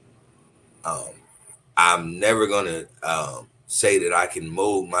 I'm never going to say that I can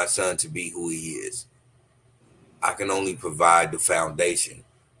mold my son to be who he is. I can only provide the foundation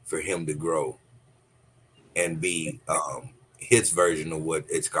for him to grow and be his version of what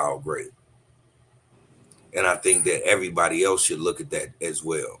it's called great. And I think that everybody else should look at that as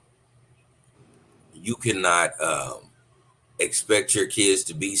well. You cannot expect your kids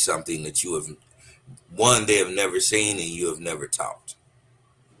to be something that they have never seen and you have never taught.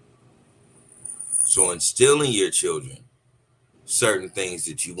 So instill in your children certain things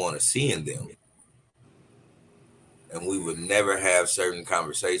that you want to see in them. And we would never have certain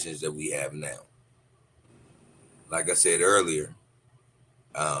conversations that we have now. Like I said earlier,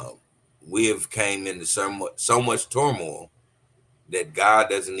 we have came into so much turmoil that God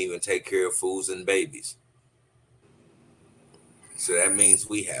doesn't even take care of fools and babies. So that means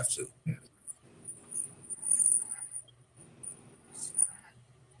we have to.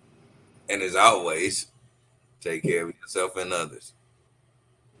 And as always, take care of yourself and others.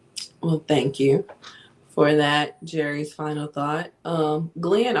 Well, thank you for that, Jerry's final thought.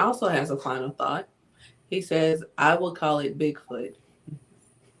 Glenn also has a final thought. He says, I will call it Bigfoot.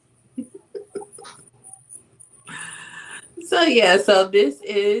 So this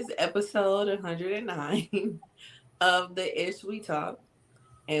is episode 109 of the Ish We Talk.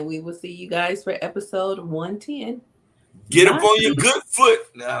 And we will see you guys for episode 110. Get up on your good foot.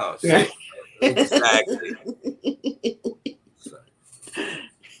 No, shit. Exactly.